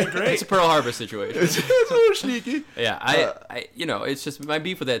going to be great. It's a Pearl Harbor situation. It's a little sneaky. Yeah, I it's just my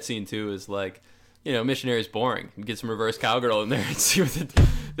beef with that scene too is Missionary's boring. You get some reverse cowgirl in there and see what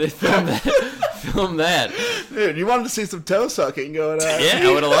they film that. Dude, you wanted to see some toe sucking going on. Yeah,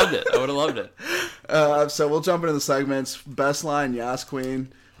 I would have loved it. So we'll jump into the segments. Best line, Yas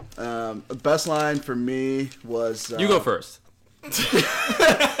Queen. Best line for me was... you go first.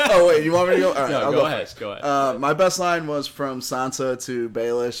 Oh, wait, you want me to go? All right, no, go ahead. first. Go ahead. My best line was from Sansa to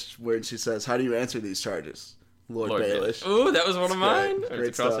Baelish, where she says, "How do you answer these charges, Lord Baelish?" Ooh, that was one of mine.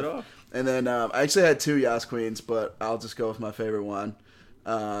 Great cross stuff. it off. And then I actually had two Yas Queens, but I'll just go with my favorite one.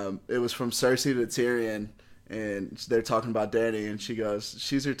 It was from Cersei to Tyrion, and they're talking about Dany, and she goes,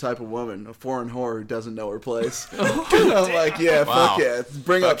 "She's your type of woman, a foreign whore who doesn't know her place." And I'm like, yeah, wow. Fuck yeah.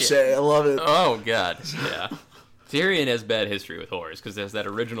 Bring up Shay. I love it. Oh, God. Yeah. Tyrion has bad history with whores because there's that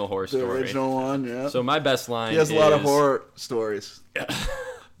original horror story. The original one, yeah. So my best line He has a lot of horror stories. Yeah.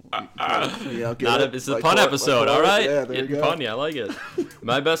 It's a pun episode, all right? Yeah, there you go. Punny, I like it.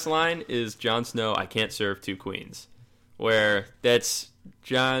 My best line is Jon Snow, "I can't serve two queens." Where that's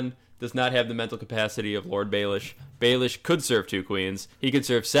Jon does not have the mental capacity of Lord Baelish. Baelish could serve two queens. He could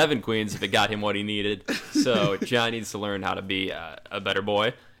serve 7 queens if it got him what he needed. So Jon needs to learn how to be a better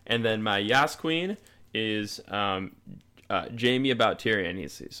boy. And then my Yas Queen is Jaime about Tyrion.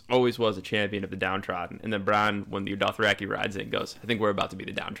 He's always was a champion of the downtrodden. And then Bronn, when the Dothraki rides in, goes, "I think we're about to be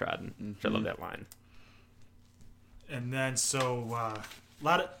the downtrodden." Which I love that line. And then a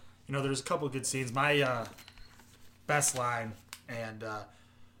lot of there's a couple of good scenes. My best line, and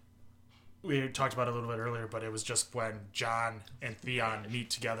we talked about it a little bit earlier, but it was just when Jon and Theon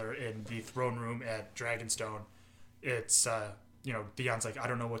meet together in the throne room at Dragonstone. It's Theon's like, "I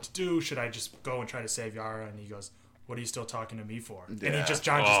don't know what to do. Should I just go and try to save Yara?" And he goes, "What are you still talking to me for?" Yeah. And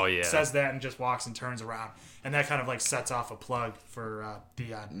Jon says that and just walks and turns around, and that kind of sets off a plug for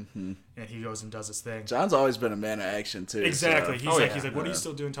Theon, and he goes and does his thing. John's always been a man of action too. Exactly. So. He's like, "What are you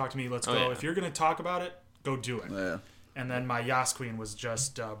still doing? Talk to me. Let's go. Yeah. If you're gonna talk about it, go do it." Yeah. And then my Yas Queen was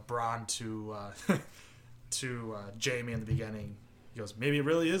just Bronn to Jaime in the beginning. He goes, "Maybe it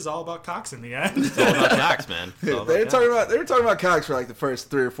really is all about Cox in the end." It's all about Cox, man. They were talking about Cox for the first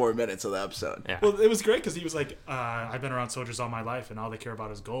 3 or 4 minutes of the episode. Yeah. Well, it was great because he was like, "I've been around soldiers all my life, and all they care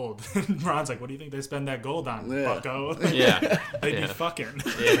about is gold." And Ron's like, "What do you think they spend that gold on, bucko?" Yeah. They'd be fucking.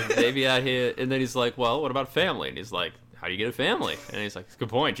 Yeah, they be out here. And then he's like, "Well, what about family?" And he's like, "How do you get a family?" And he's like, "Good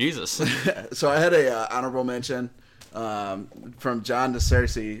point, Jesus." So I had a honorable mention. From Jon to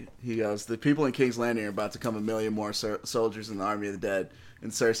Cersei, he goes, "The people in King's Landing are about to come 1 million more soldiers in the army of the dead."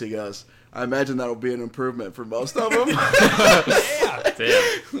 And Cersei goes, "I imagine that'll be an improvement for most of them." Damn.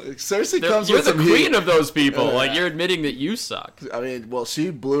 Cersei comes You're with the some queen heat. of those people. You're admitting that you suck. I mean, well, she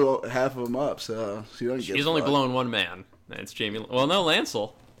blew half of them up, so she doesn't get She's only blood. blown one man. That's Jaime. Well, no,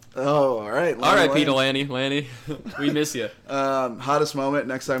 Lancel. Oh, all right. All right, Peter Lanny. We miss you. Hottest moment,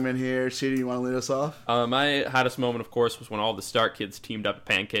 next segment here. Sheedy, you want to lead us off? My hottest moment, of course, was when all the Stark kids teamed up to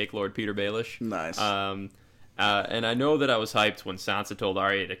pancake Lord Peter Baelish. Nice. And I know that I was hyped when Sansa told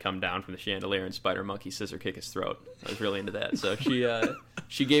Arya to come down from the chandelier and Spider Monkey scissor kick his throat. I was really into that. So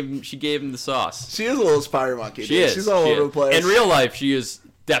she gave him the sauce. She is a little Spider Monkey. She is. She's all over the place. In real life, she is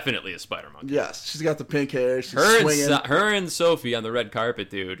definitely a Spider Monkey. Yes, she's got the pink hair. She's swinging. Her and Sophie on the red carpet,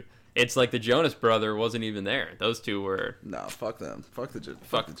 dude. It's like the Jonas brother wasn't even there. Those two were... No, fuck them. Fuck the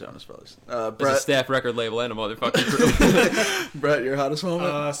Jonas Brothers. There's Brett. a staff record label and a motherfucking crew. Brett, your hottest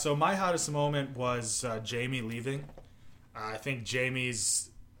moment? So my hottest moment was Jaime leaving. I think Jaime's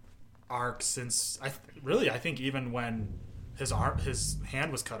arc since... I think even when his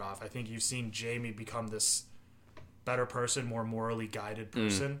hand was cut off, I think you've seen Jaime become this better person, more morally guided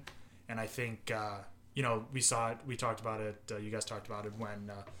person. And I think... we saw it. We talked about it. You guys talked about it when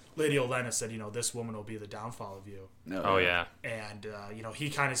Lady Olenna said, this woman will be the downfall of you. Oh, yeah. And, he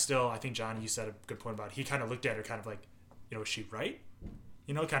kind of still, I think, John, you said a good point about it. He kind of looked at her kind of like, is she right?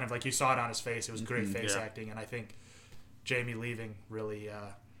 Kind of like you saw it on his face. It was great face acting. And I think Jaime leaving really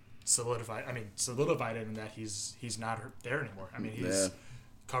solidified it in that he's not there anymore. I mean, he's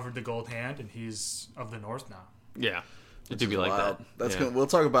covered the gold hand and he's of the North now. Yeah. It do be like wild. that. That's good. We'll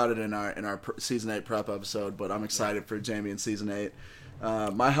talk about it in our season 8 prep episode, but I'm excited for Jaime in season 8.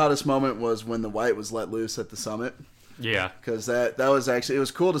 My hottest moment was when the White was let loose at the summit. Yeah, because that was actually, it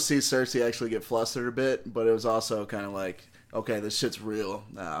was cool to see Cersei actually get flustered a bit, but it was also kind of like, okay, this shit's real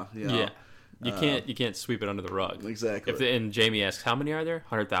now. Yeah, you can't sweep it under the rug. Exactly. And Jaime asks, how many are there?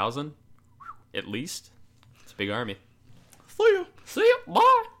 100,000 at least. It's a big army. See you.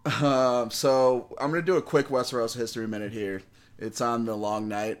 Bye. So I'm going to do a quick Westeros history minute here. It's on the Long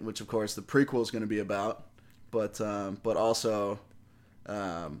Night, which of course the prequel is going to be about, but also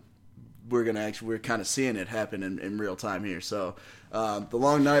we're kind of seeing it happen in real time here. So the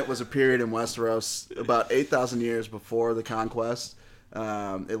Long Night was a period in Westeros about 8,000 years before the conquest.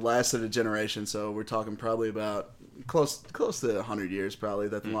 It lasted a generation, so we're talking probably about close to 100 years probably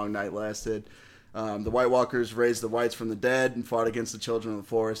that the Long Night lasted. The White Walkers raised the Whites from the dead and fought against the Children of the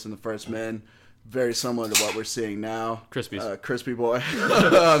Forest and the First Men. Very similar to what we're seeing now. Crispy boy.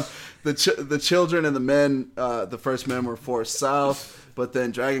 The children and the men, the First Men, were forced south, but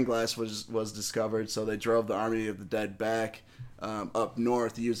then dragonglass was discovered, so they drove the army of the dead back up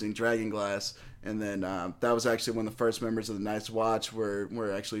north using dragonglass. And then that was actually when the first members of the Night's Watch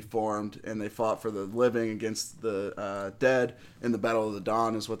were actually formed, and they fought for the living against the dead in the Battle of the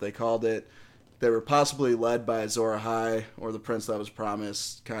Dawn is what they called it. They were possibly led by Azor Ahai, or the prince that was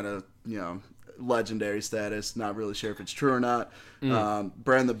promised, kind of, legendary status. Not really sure if it's true or not.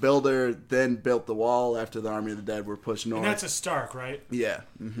 Bran the Builder then built the wall after the army of the dead were pushed north. And that's a Stark, right? Yeah.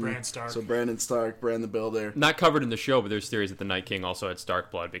 Bran Stark. So Brandon Stark, Bran the Builder. Not covered in the show, but there's theories that the Night King also had Stark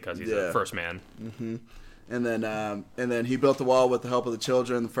blood because he's a first man. Mm-hmm. And then he built the wall with the help of the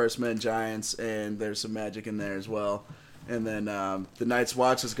children, the First Men, giants, and there's some magic in there as well. And then the Night's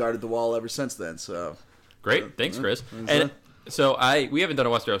Watch has guarded the wall ever since then. So great, thanks, Chris. And so we haven't done a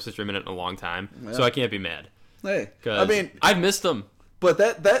Westeros History Minute in a long time, so I can't be mad. Hey, I mean, I've missed them. But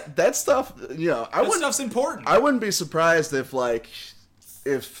that stuff, that stuff's important. I wouldn't be surprised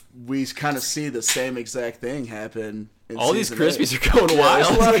if we kind of see the same exact thing happen. All these Crispies are going wild.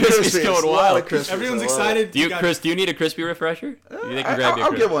 There's a lot of Crispies going wild. Everyone's excited. Chris, do you need a Crispy refresher?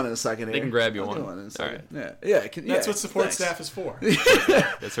 I'll get one in a second here. They can grab you one. Get one in a second. All right. Yeah. That's what support staff is for.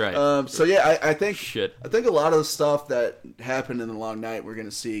 That's right. I think a lot of the stuff that happened in the Long Night we're going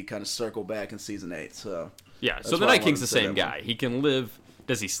to see kind of circle back in season 8. So so the Night King's the same guy. He can live.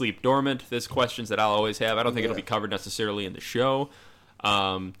 Does he sleep dormant? There's questions that I'll always have. I don't think it'll be covered necessarily in the show.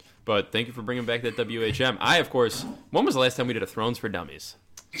 But thank you for bringing back that WHM. Of course, when was the last time we did a Thrones for Dummies?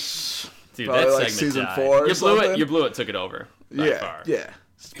 Dude, probably that like segment season died. 4 or You blew something? it. You blew it. Took it over. By far. Yeah.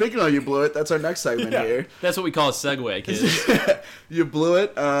 Speaking of you blew it, that's our next segment here. That's what we call a segue, kids. You blew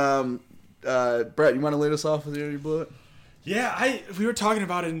it. Brett, you want to lead us off with you blew it? Yeah, we were talking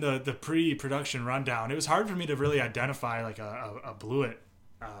about it in the pre-production rundown. It was hard for me to really identify like a blew it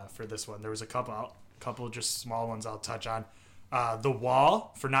for this one. There was a couple just small ones I'll touch on. The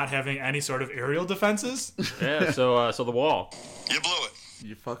Wall for not having any sort of aerial defenses. Yeah, so the Wall. You blew it.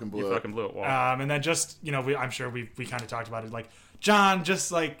 You fucking blew it. You fucking blew it, Wall. And then just, I'm sure we kind of talked about it. Like, John,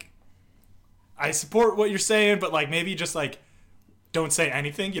 just like, I support what you're saying, but like maybe just like don't say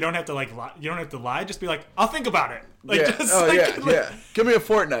anything. You don't have to like lie. You don't have to lie. Just be like, I'll think about it. Like, Give me a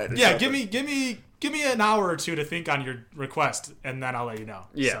fortnight. Give me an hour or two to think on your request, and then I'll let you know.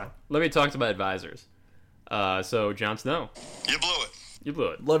 Yeah. So. Let me talk to my advisors. So, Jon Snow. You blew it. You blew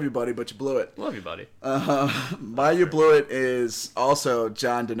it. Love you, buddy, but you blew it. Love you, buddy. My you blew it is also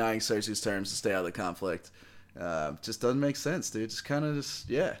Jon denying Cersei's terms to stay out of the conflict. Just doesn't make sense, dude. Just kind of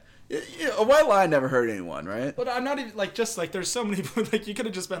yeah. A white lie never hurt anyone, right? But I'm not even there's so many you could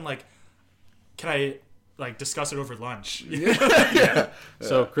have just been like, can I discuss it over lunch? Yeah.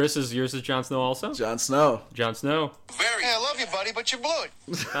 So Chris, yours is Jon Snow also? Jon Snow. Jon Snow. Very. Hey, I love you, buddy, but you blew it.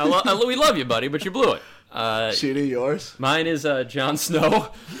 We love you, buddy, but you blew it. Sheedy, yours? Mine is Jon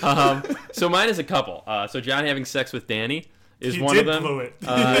Snow. So mine is a couple. So Jon having sex with Dany is one of them. Blew it. He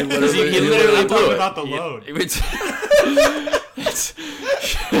literally blew it. About the load.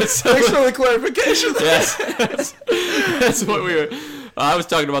 Thanks for the clarification. Yes, that's what we were. I was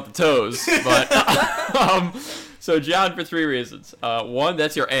talking about the toes, but so Jon for 3 reasons. One,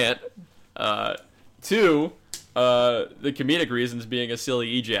 that's your aunt. 2, the comedic reasons being a silly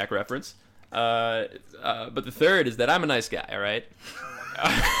E-Jack reference. But the third is that I'm a nice guy. All right,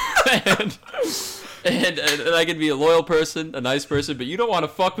 and I can be a loyal person, a nice person, but you don't want to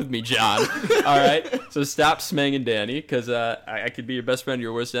fuck with me, Jon. All right, so stop smanging Dany, because I could be your best friend,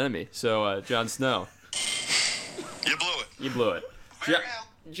 your worst enemy. So Jon Snow. You blew it. You blew it.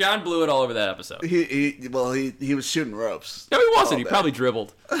 Jon blew it all over that episode. He was shooting ropes. No, he wasn't. He probably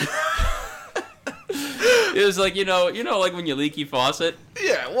dribbled. It was like, like when you leaky faucet.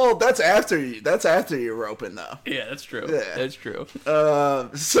 Yeah, well, that's after you're roping, though. Yeah, that's true. Yeah. That's true.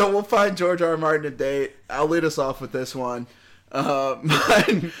 So we'll find George R. R. Martin a date. I'll lead us off with this one.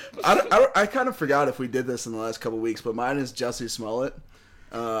 Mine, I kind of forgot if we did this in the last couple weeks, but mine is Jussie Smollett.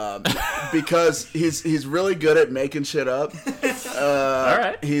 Because he's really good at making shit up. All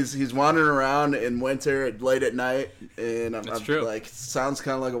right. He's wandering around in winter late at night, and I'm true. sounds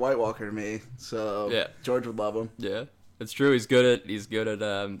kind of like a White Walker to me. So yeah. George would love him. Yeah, it's true. He's a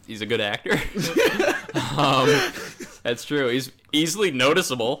good actor. That's true. He's easily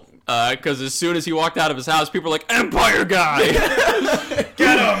noticeable. Because as soon as he walked out of his house, people were like, "Empire guy,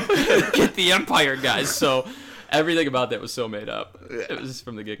 Get him! get the Empire guys." So everything about that was so made up. Yeah. It was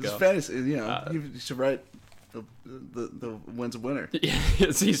from the get-go. It's fantasy, you should write the when's a winner. Yeah,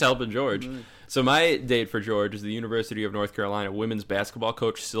 he's helping George. Mm. So my date for George is the University of North Carolina women's basketball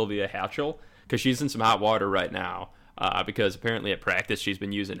coach Sylvia Hatchell, because she's in some hot water right now. Because apparently at practice she's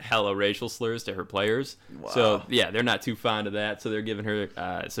been using hella racial slurs to her players. Wow. So yeah, they're not too fond of that. So they're giving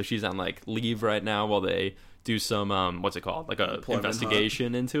her. So she's on leave right now while they do some what's it called, like a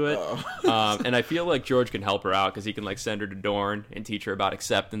investigation into it. Oh. And I feel like George can help her out because he can send her to Dorn and teach her about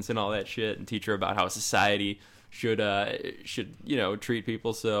acceptance and all that shit, and teach her about how society should treat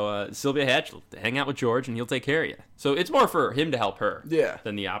people. So Sylvia Hatch, hang out with George and he'll take care of you. So it's more for him to help her,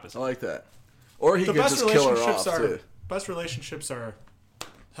 than the opposite. I like that. Or he could just kill her off too. Best relationships are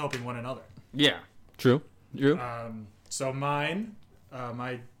helping one another. Yeah, true. So mine,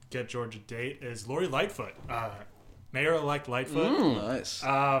 my get George a date is Lori Lightfoot, Mayor-elect Lightfoot. Nice.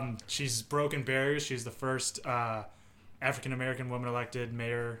 She's broken barriers. She's the first African American woman elected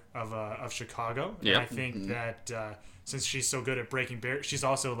mayor of Chicago. Yeah. And I think that since she's so good at breaking barriers, she's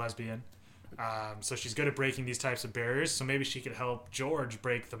also a lesbian. So she's good at breaking these types of barriers. So maybe she could help George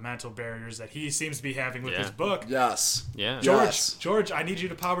break the mental barriers that he seems to be having with his book. Yes. Yeah. George, I need you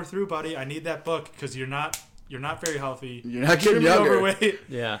to power through, buddy. I need that book because you're not very healthy. You're not getting younger. Overweight.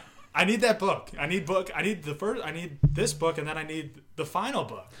 Yeah. I need that book. I need this book, and then I need the final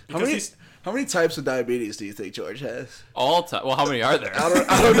book. How many types of diabetes do you think George has? All time. Well, how many are there?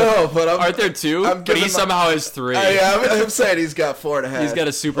 I don't know, but aren't there 2? But he somehow has 3. I'm saying he's got 4.5. He's got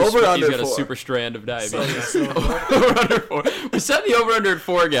a super. He's got a super strand of diabetes. Over under 4. We're setting the over under at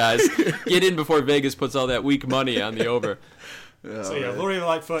 4, guys. Get in before Vegas puts all that weak money on the over. Lori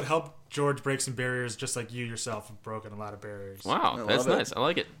Lightfoot helped George break some barriers, just like you yourself have broken a lot of barriers. Wow, that's nice. I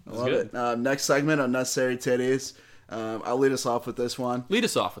like it. That's good. Next segment, Unnecessary Titties. I'll lead us off with this one.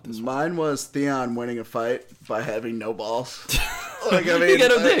 Mine was Theon winning a fight by having no balls. You got no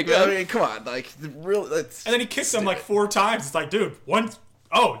dick, man. I mean, come on, really. And then he kicked him 4 times. It's like, dude, it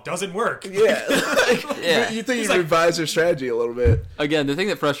doesn't work. Yeah. You think you revise your strategy a little bit. Again, the thing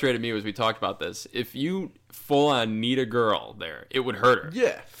that frustrated me was we talked about this. If you full on need a girl there, it would hurt her.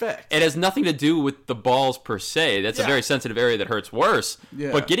 Yeah, fact. It has nothing to do with the balls per se. That's a very sensitive area that hurts worse.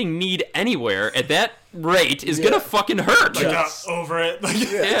 Yeah. But getting need anywhere at that rate is gonna fucking hurt. Over it.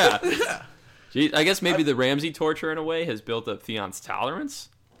 Yeah. Jeez, I guess maybe the Ramsey torture in a way has built up Theon's tolerance.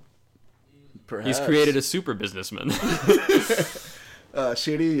 Perhaps. He's created a super businessman.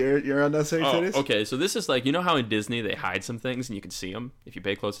 Shooty, you're unnecessary titties? Okay, so this is like, you know how in Disney they hide some things and you can see them if you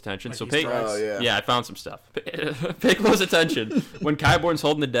pay close attention? Like So Easter eggs? Yeah, I found some stuff. Pay close attention. When Kyborn's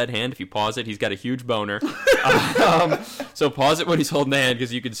holding the dead hand, if you pause it, he's got a huge boner. So pause it when he's holding the hand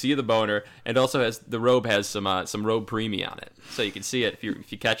because you can see the boner, and also the robe has some robe preemie on it, so you can see it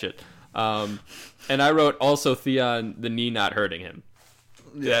if you catch it. And I wrote also Theon, the knee not hurting him.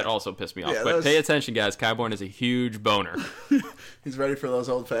 Yeah. That also pissed me off. Yeah, but pay attention, guys. Kyborn is a huge boner. He's ready for those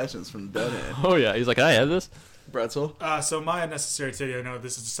old fashions from the dead hand. Oh yeah, he's like, I have this. Pretzel? So my unnecessary titty, I know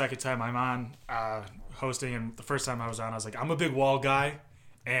this is the second time I'm on hosting, and the first time I was on, I was like, I'm a big wall guy,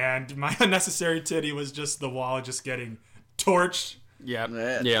 and my unnecessary titty was just the wall just getting torched Yeah.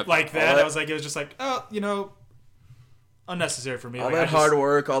 like that. I was like, it was just like, oh, unnecessary for me. All Like, that hard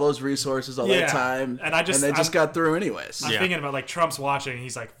work, all those resources, all that time, and they just got through anyways. I'm thinking about like Trump's watching, and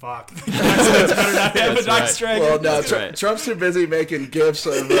he's like, "Fuck, it's better not have a nice dragon." Well, no, Trump's too busy making gifts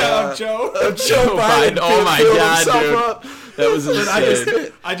of Joe Biden. Oh my god, dude, up. that was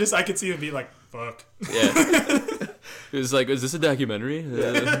insane. I could see him be like, "Fuck." Yeah. It was like, is this a documentary?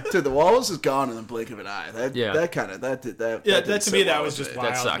 Dude, the walls is gone in the blink of an eye. That did that. Yeah, that to me that was just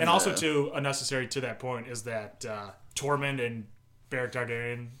wild. sucked. And also too unnecessary to that point is that Tormund and Beric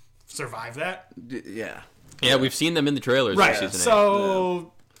Dondarrion survived that. Yeah. Yeah, we've seen them in the trailers. Right. Season 8.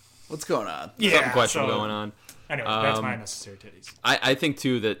 So what's going on? Yeah. Something questionable going on. Anyway, that's my unnecessary titties. I think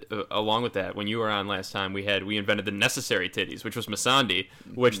too that along with that, when you were on last time, we invented the necessary titties, which was Missandei,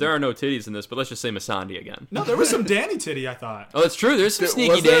 which there are no titties in this, but let's just say Missandei again. No, there was some Danny titty, I thought. Oh, that's true. There's some sneaky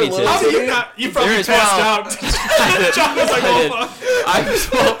was there Danny a little- How titties. did you not? You probably There is- passed out. John was like, "Oh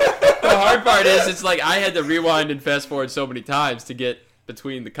fuck." The hard part is, it's like I had to rewind and fast forward so many times to get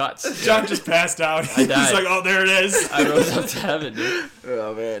between the cuts. John just passed out. He's died. like, "Oh, there it is." I rose up to heaven, dude.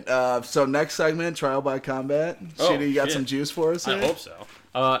 Oh man. So next segment, trial by combat. Shitty, you got shit. some juice for us here? I hope so.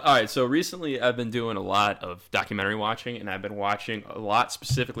 All right, so recently I've been doing a lot of documentary watching, and I've been watching a lot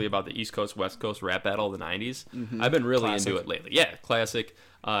specifically about the East Coast, West Coast rap battle of the 90s. I've been really into it lately. Yeah, classic.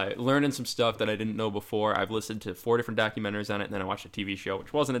 Learning some stuff that I didn't know before. I've listened to 4 different documentaries on it, and then I watched a TV show,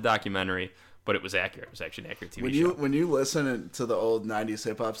 which wasn't a documentary, but it was accurate. It was actually an accurate TV show. When you listen to the old '90s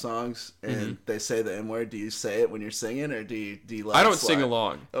hip hop songs and they say the N word, do you say it when you're singing, or do you let I it don't slide? sing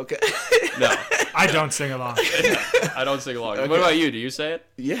along. Okay. No, I don't sing along. I don't sing along. What about you? Do you say it?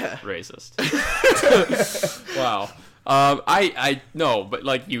 Yeah. Racist. Wow. I no, but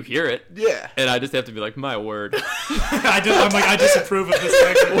like you hear it, Yeah. and I just have to be like, my word. I disapprove of this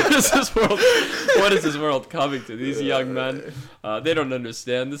segment. What is this world? What is this world coming to? These young men, they don't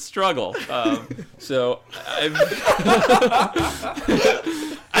understand the struggle. So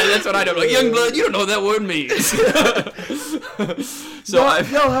that's what I don't know. Young blood, you don't know what that word means. So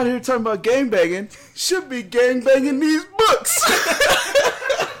y'all out here talking about gangbanging. Should be gangbanging these books.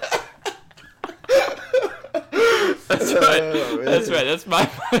 That's right. That's right. That's my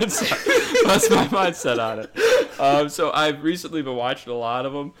mindset. That's my mindset on it. So I've recently been watching a lot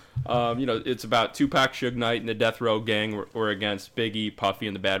of them. It's about Tupac, Suge Knight, and the Death Row Gang were against Biggie, Puffy,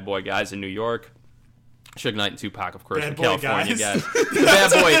 and the Bad Boy Guys in New York. Suge Knight and Tupac, of course, Bad from Boy California Guys.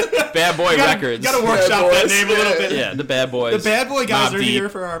 The Bad Boy Records. You gotta workshop that name a little bit. Yeah, the Bad Boys. The Bad Boy Guys Mobb are Deep. here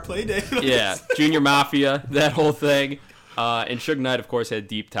for our play date. Yeah, Junior Mafia, that whole thing. And Suge Knight, of course, had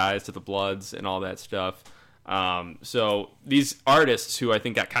deep ties to the Bloods and all that stuff. So these artists who I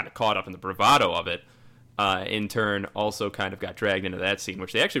think got kind of caught up in the bravado of it, in turn also kind of got dragged into that scene,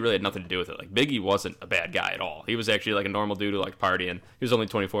 which they actually really had nothing to do with it. Like, Biggie wasn't a bad guy at all. He was actually like a normal dude who liked partying. He was only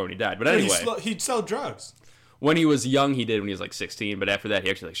 24 when he died. But anyway, He'd sell drugs. when he was young, he did when he was like 16. But after that, he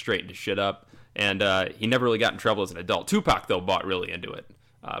actually like straightened his shit up. And he never really got in trouble as an adult. Tupac, though, bought really into it.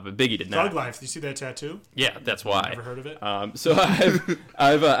 But Biggie did not. Thug Life. Do you see that tattoo? Yeah, that's why. Never heard of it? So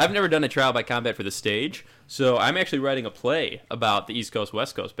I've never done a trial by combat for the stage. So I'm actually writing a play about the East Coast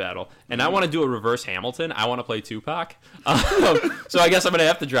West Coast battle, and I want to do a reverse Hamilton. I want to play Tupac. So I guess I'm gonna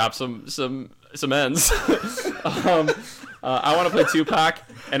have to drop some ends. I want to play Tupac,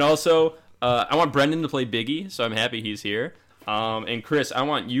 and also I want Brendan to play Biggie. So I'm happy he's here. And Chris, I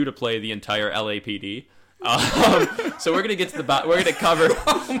want you to play the entire LAPD. So we're gonna get to the we're gonna cover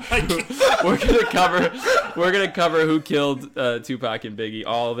we're gonna cover who killed Tupac and Biggie,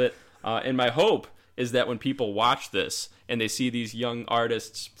 all of it. And my hope is that when people watch this and they see these young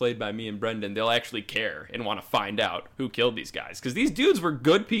artists played by me and Brendan, they'll actually care and want to find out who killed these guys, because these dudes were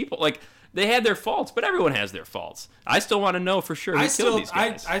good people. Like, they had their faults, but everyone has their faults. I still want to know for sure who killed these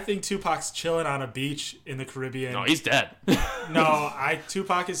guys. I think Tupac's chilling on a beach in the Caribbean. No, he's dead. No,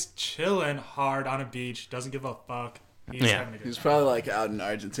 Tupac is chilling hard on a beach. Doesn't give a fuck. He's Yeah. having a good He's time. probably like out in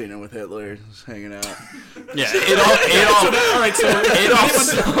Argentina with Hitler, just hanging out. Yeah, Adolf. All right, so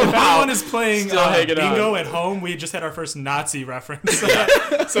if anyone is playing Still hanging bingo on. at home, we just had our first Nazi reference. So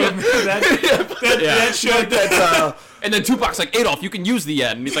that should. That's And then Tupac's like, Adolf, you can use the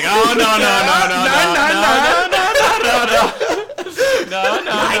N. And he's like, oh, no.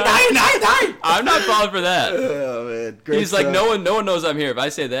 I'm not falling for that. oh man, great He's like, stuff. no one knows I'm here. If I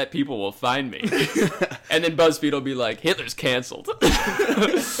say that, people will find me. And then BuzzFeed will be like, Hitler's canceled.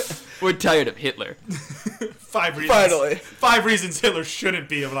 We're tired of Hitler. 5 reasons. Finally. 5 reasons Hitler shouldn't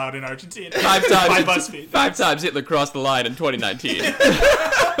be allowed in Argentina. 5 By times. BuzzFeed. 5 times Hitler crossed the line in 2019.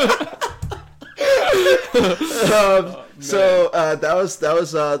 So that was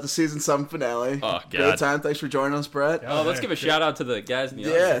the season 7 finale. Oh, God. Great time. Thanks for joining us, Brett. Oh, let's give a shout out to the guys in the Yeah,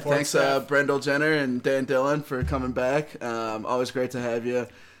 audience. thanks staff. Brendel Jenner and Dan Dillon for coming back. Always great to have you.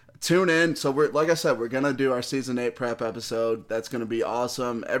 Tune in. So we're like I said, we're gonna do our season 8 prep episode. That's gonna be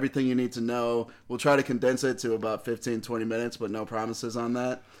awesome. Everything you need to know. We'll try to condense it to about 15-20 minutes, but no promises on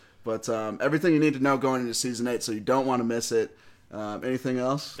that. But everything you need to know going into season 8, so you don't want to miss it. Anything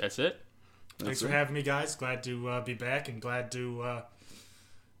else? That's it. Thanks for having me, guys. Glad to be back and glad to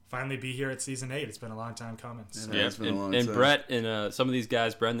finally be here at season 8. It's been a long time coming. So. Yeah, it's been a long and time. Brett and some of these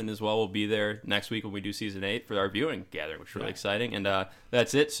guys, Brendan as well, will be there next week when we do season 8 for our viewing gathering, which is really exciting. And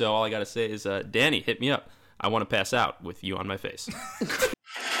that's it. So all I got to say is, Danny, hit me up. I want to pass out with you on my face.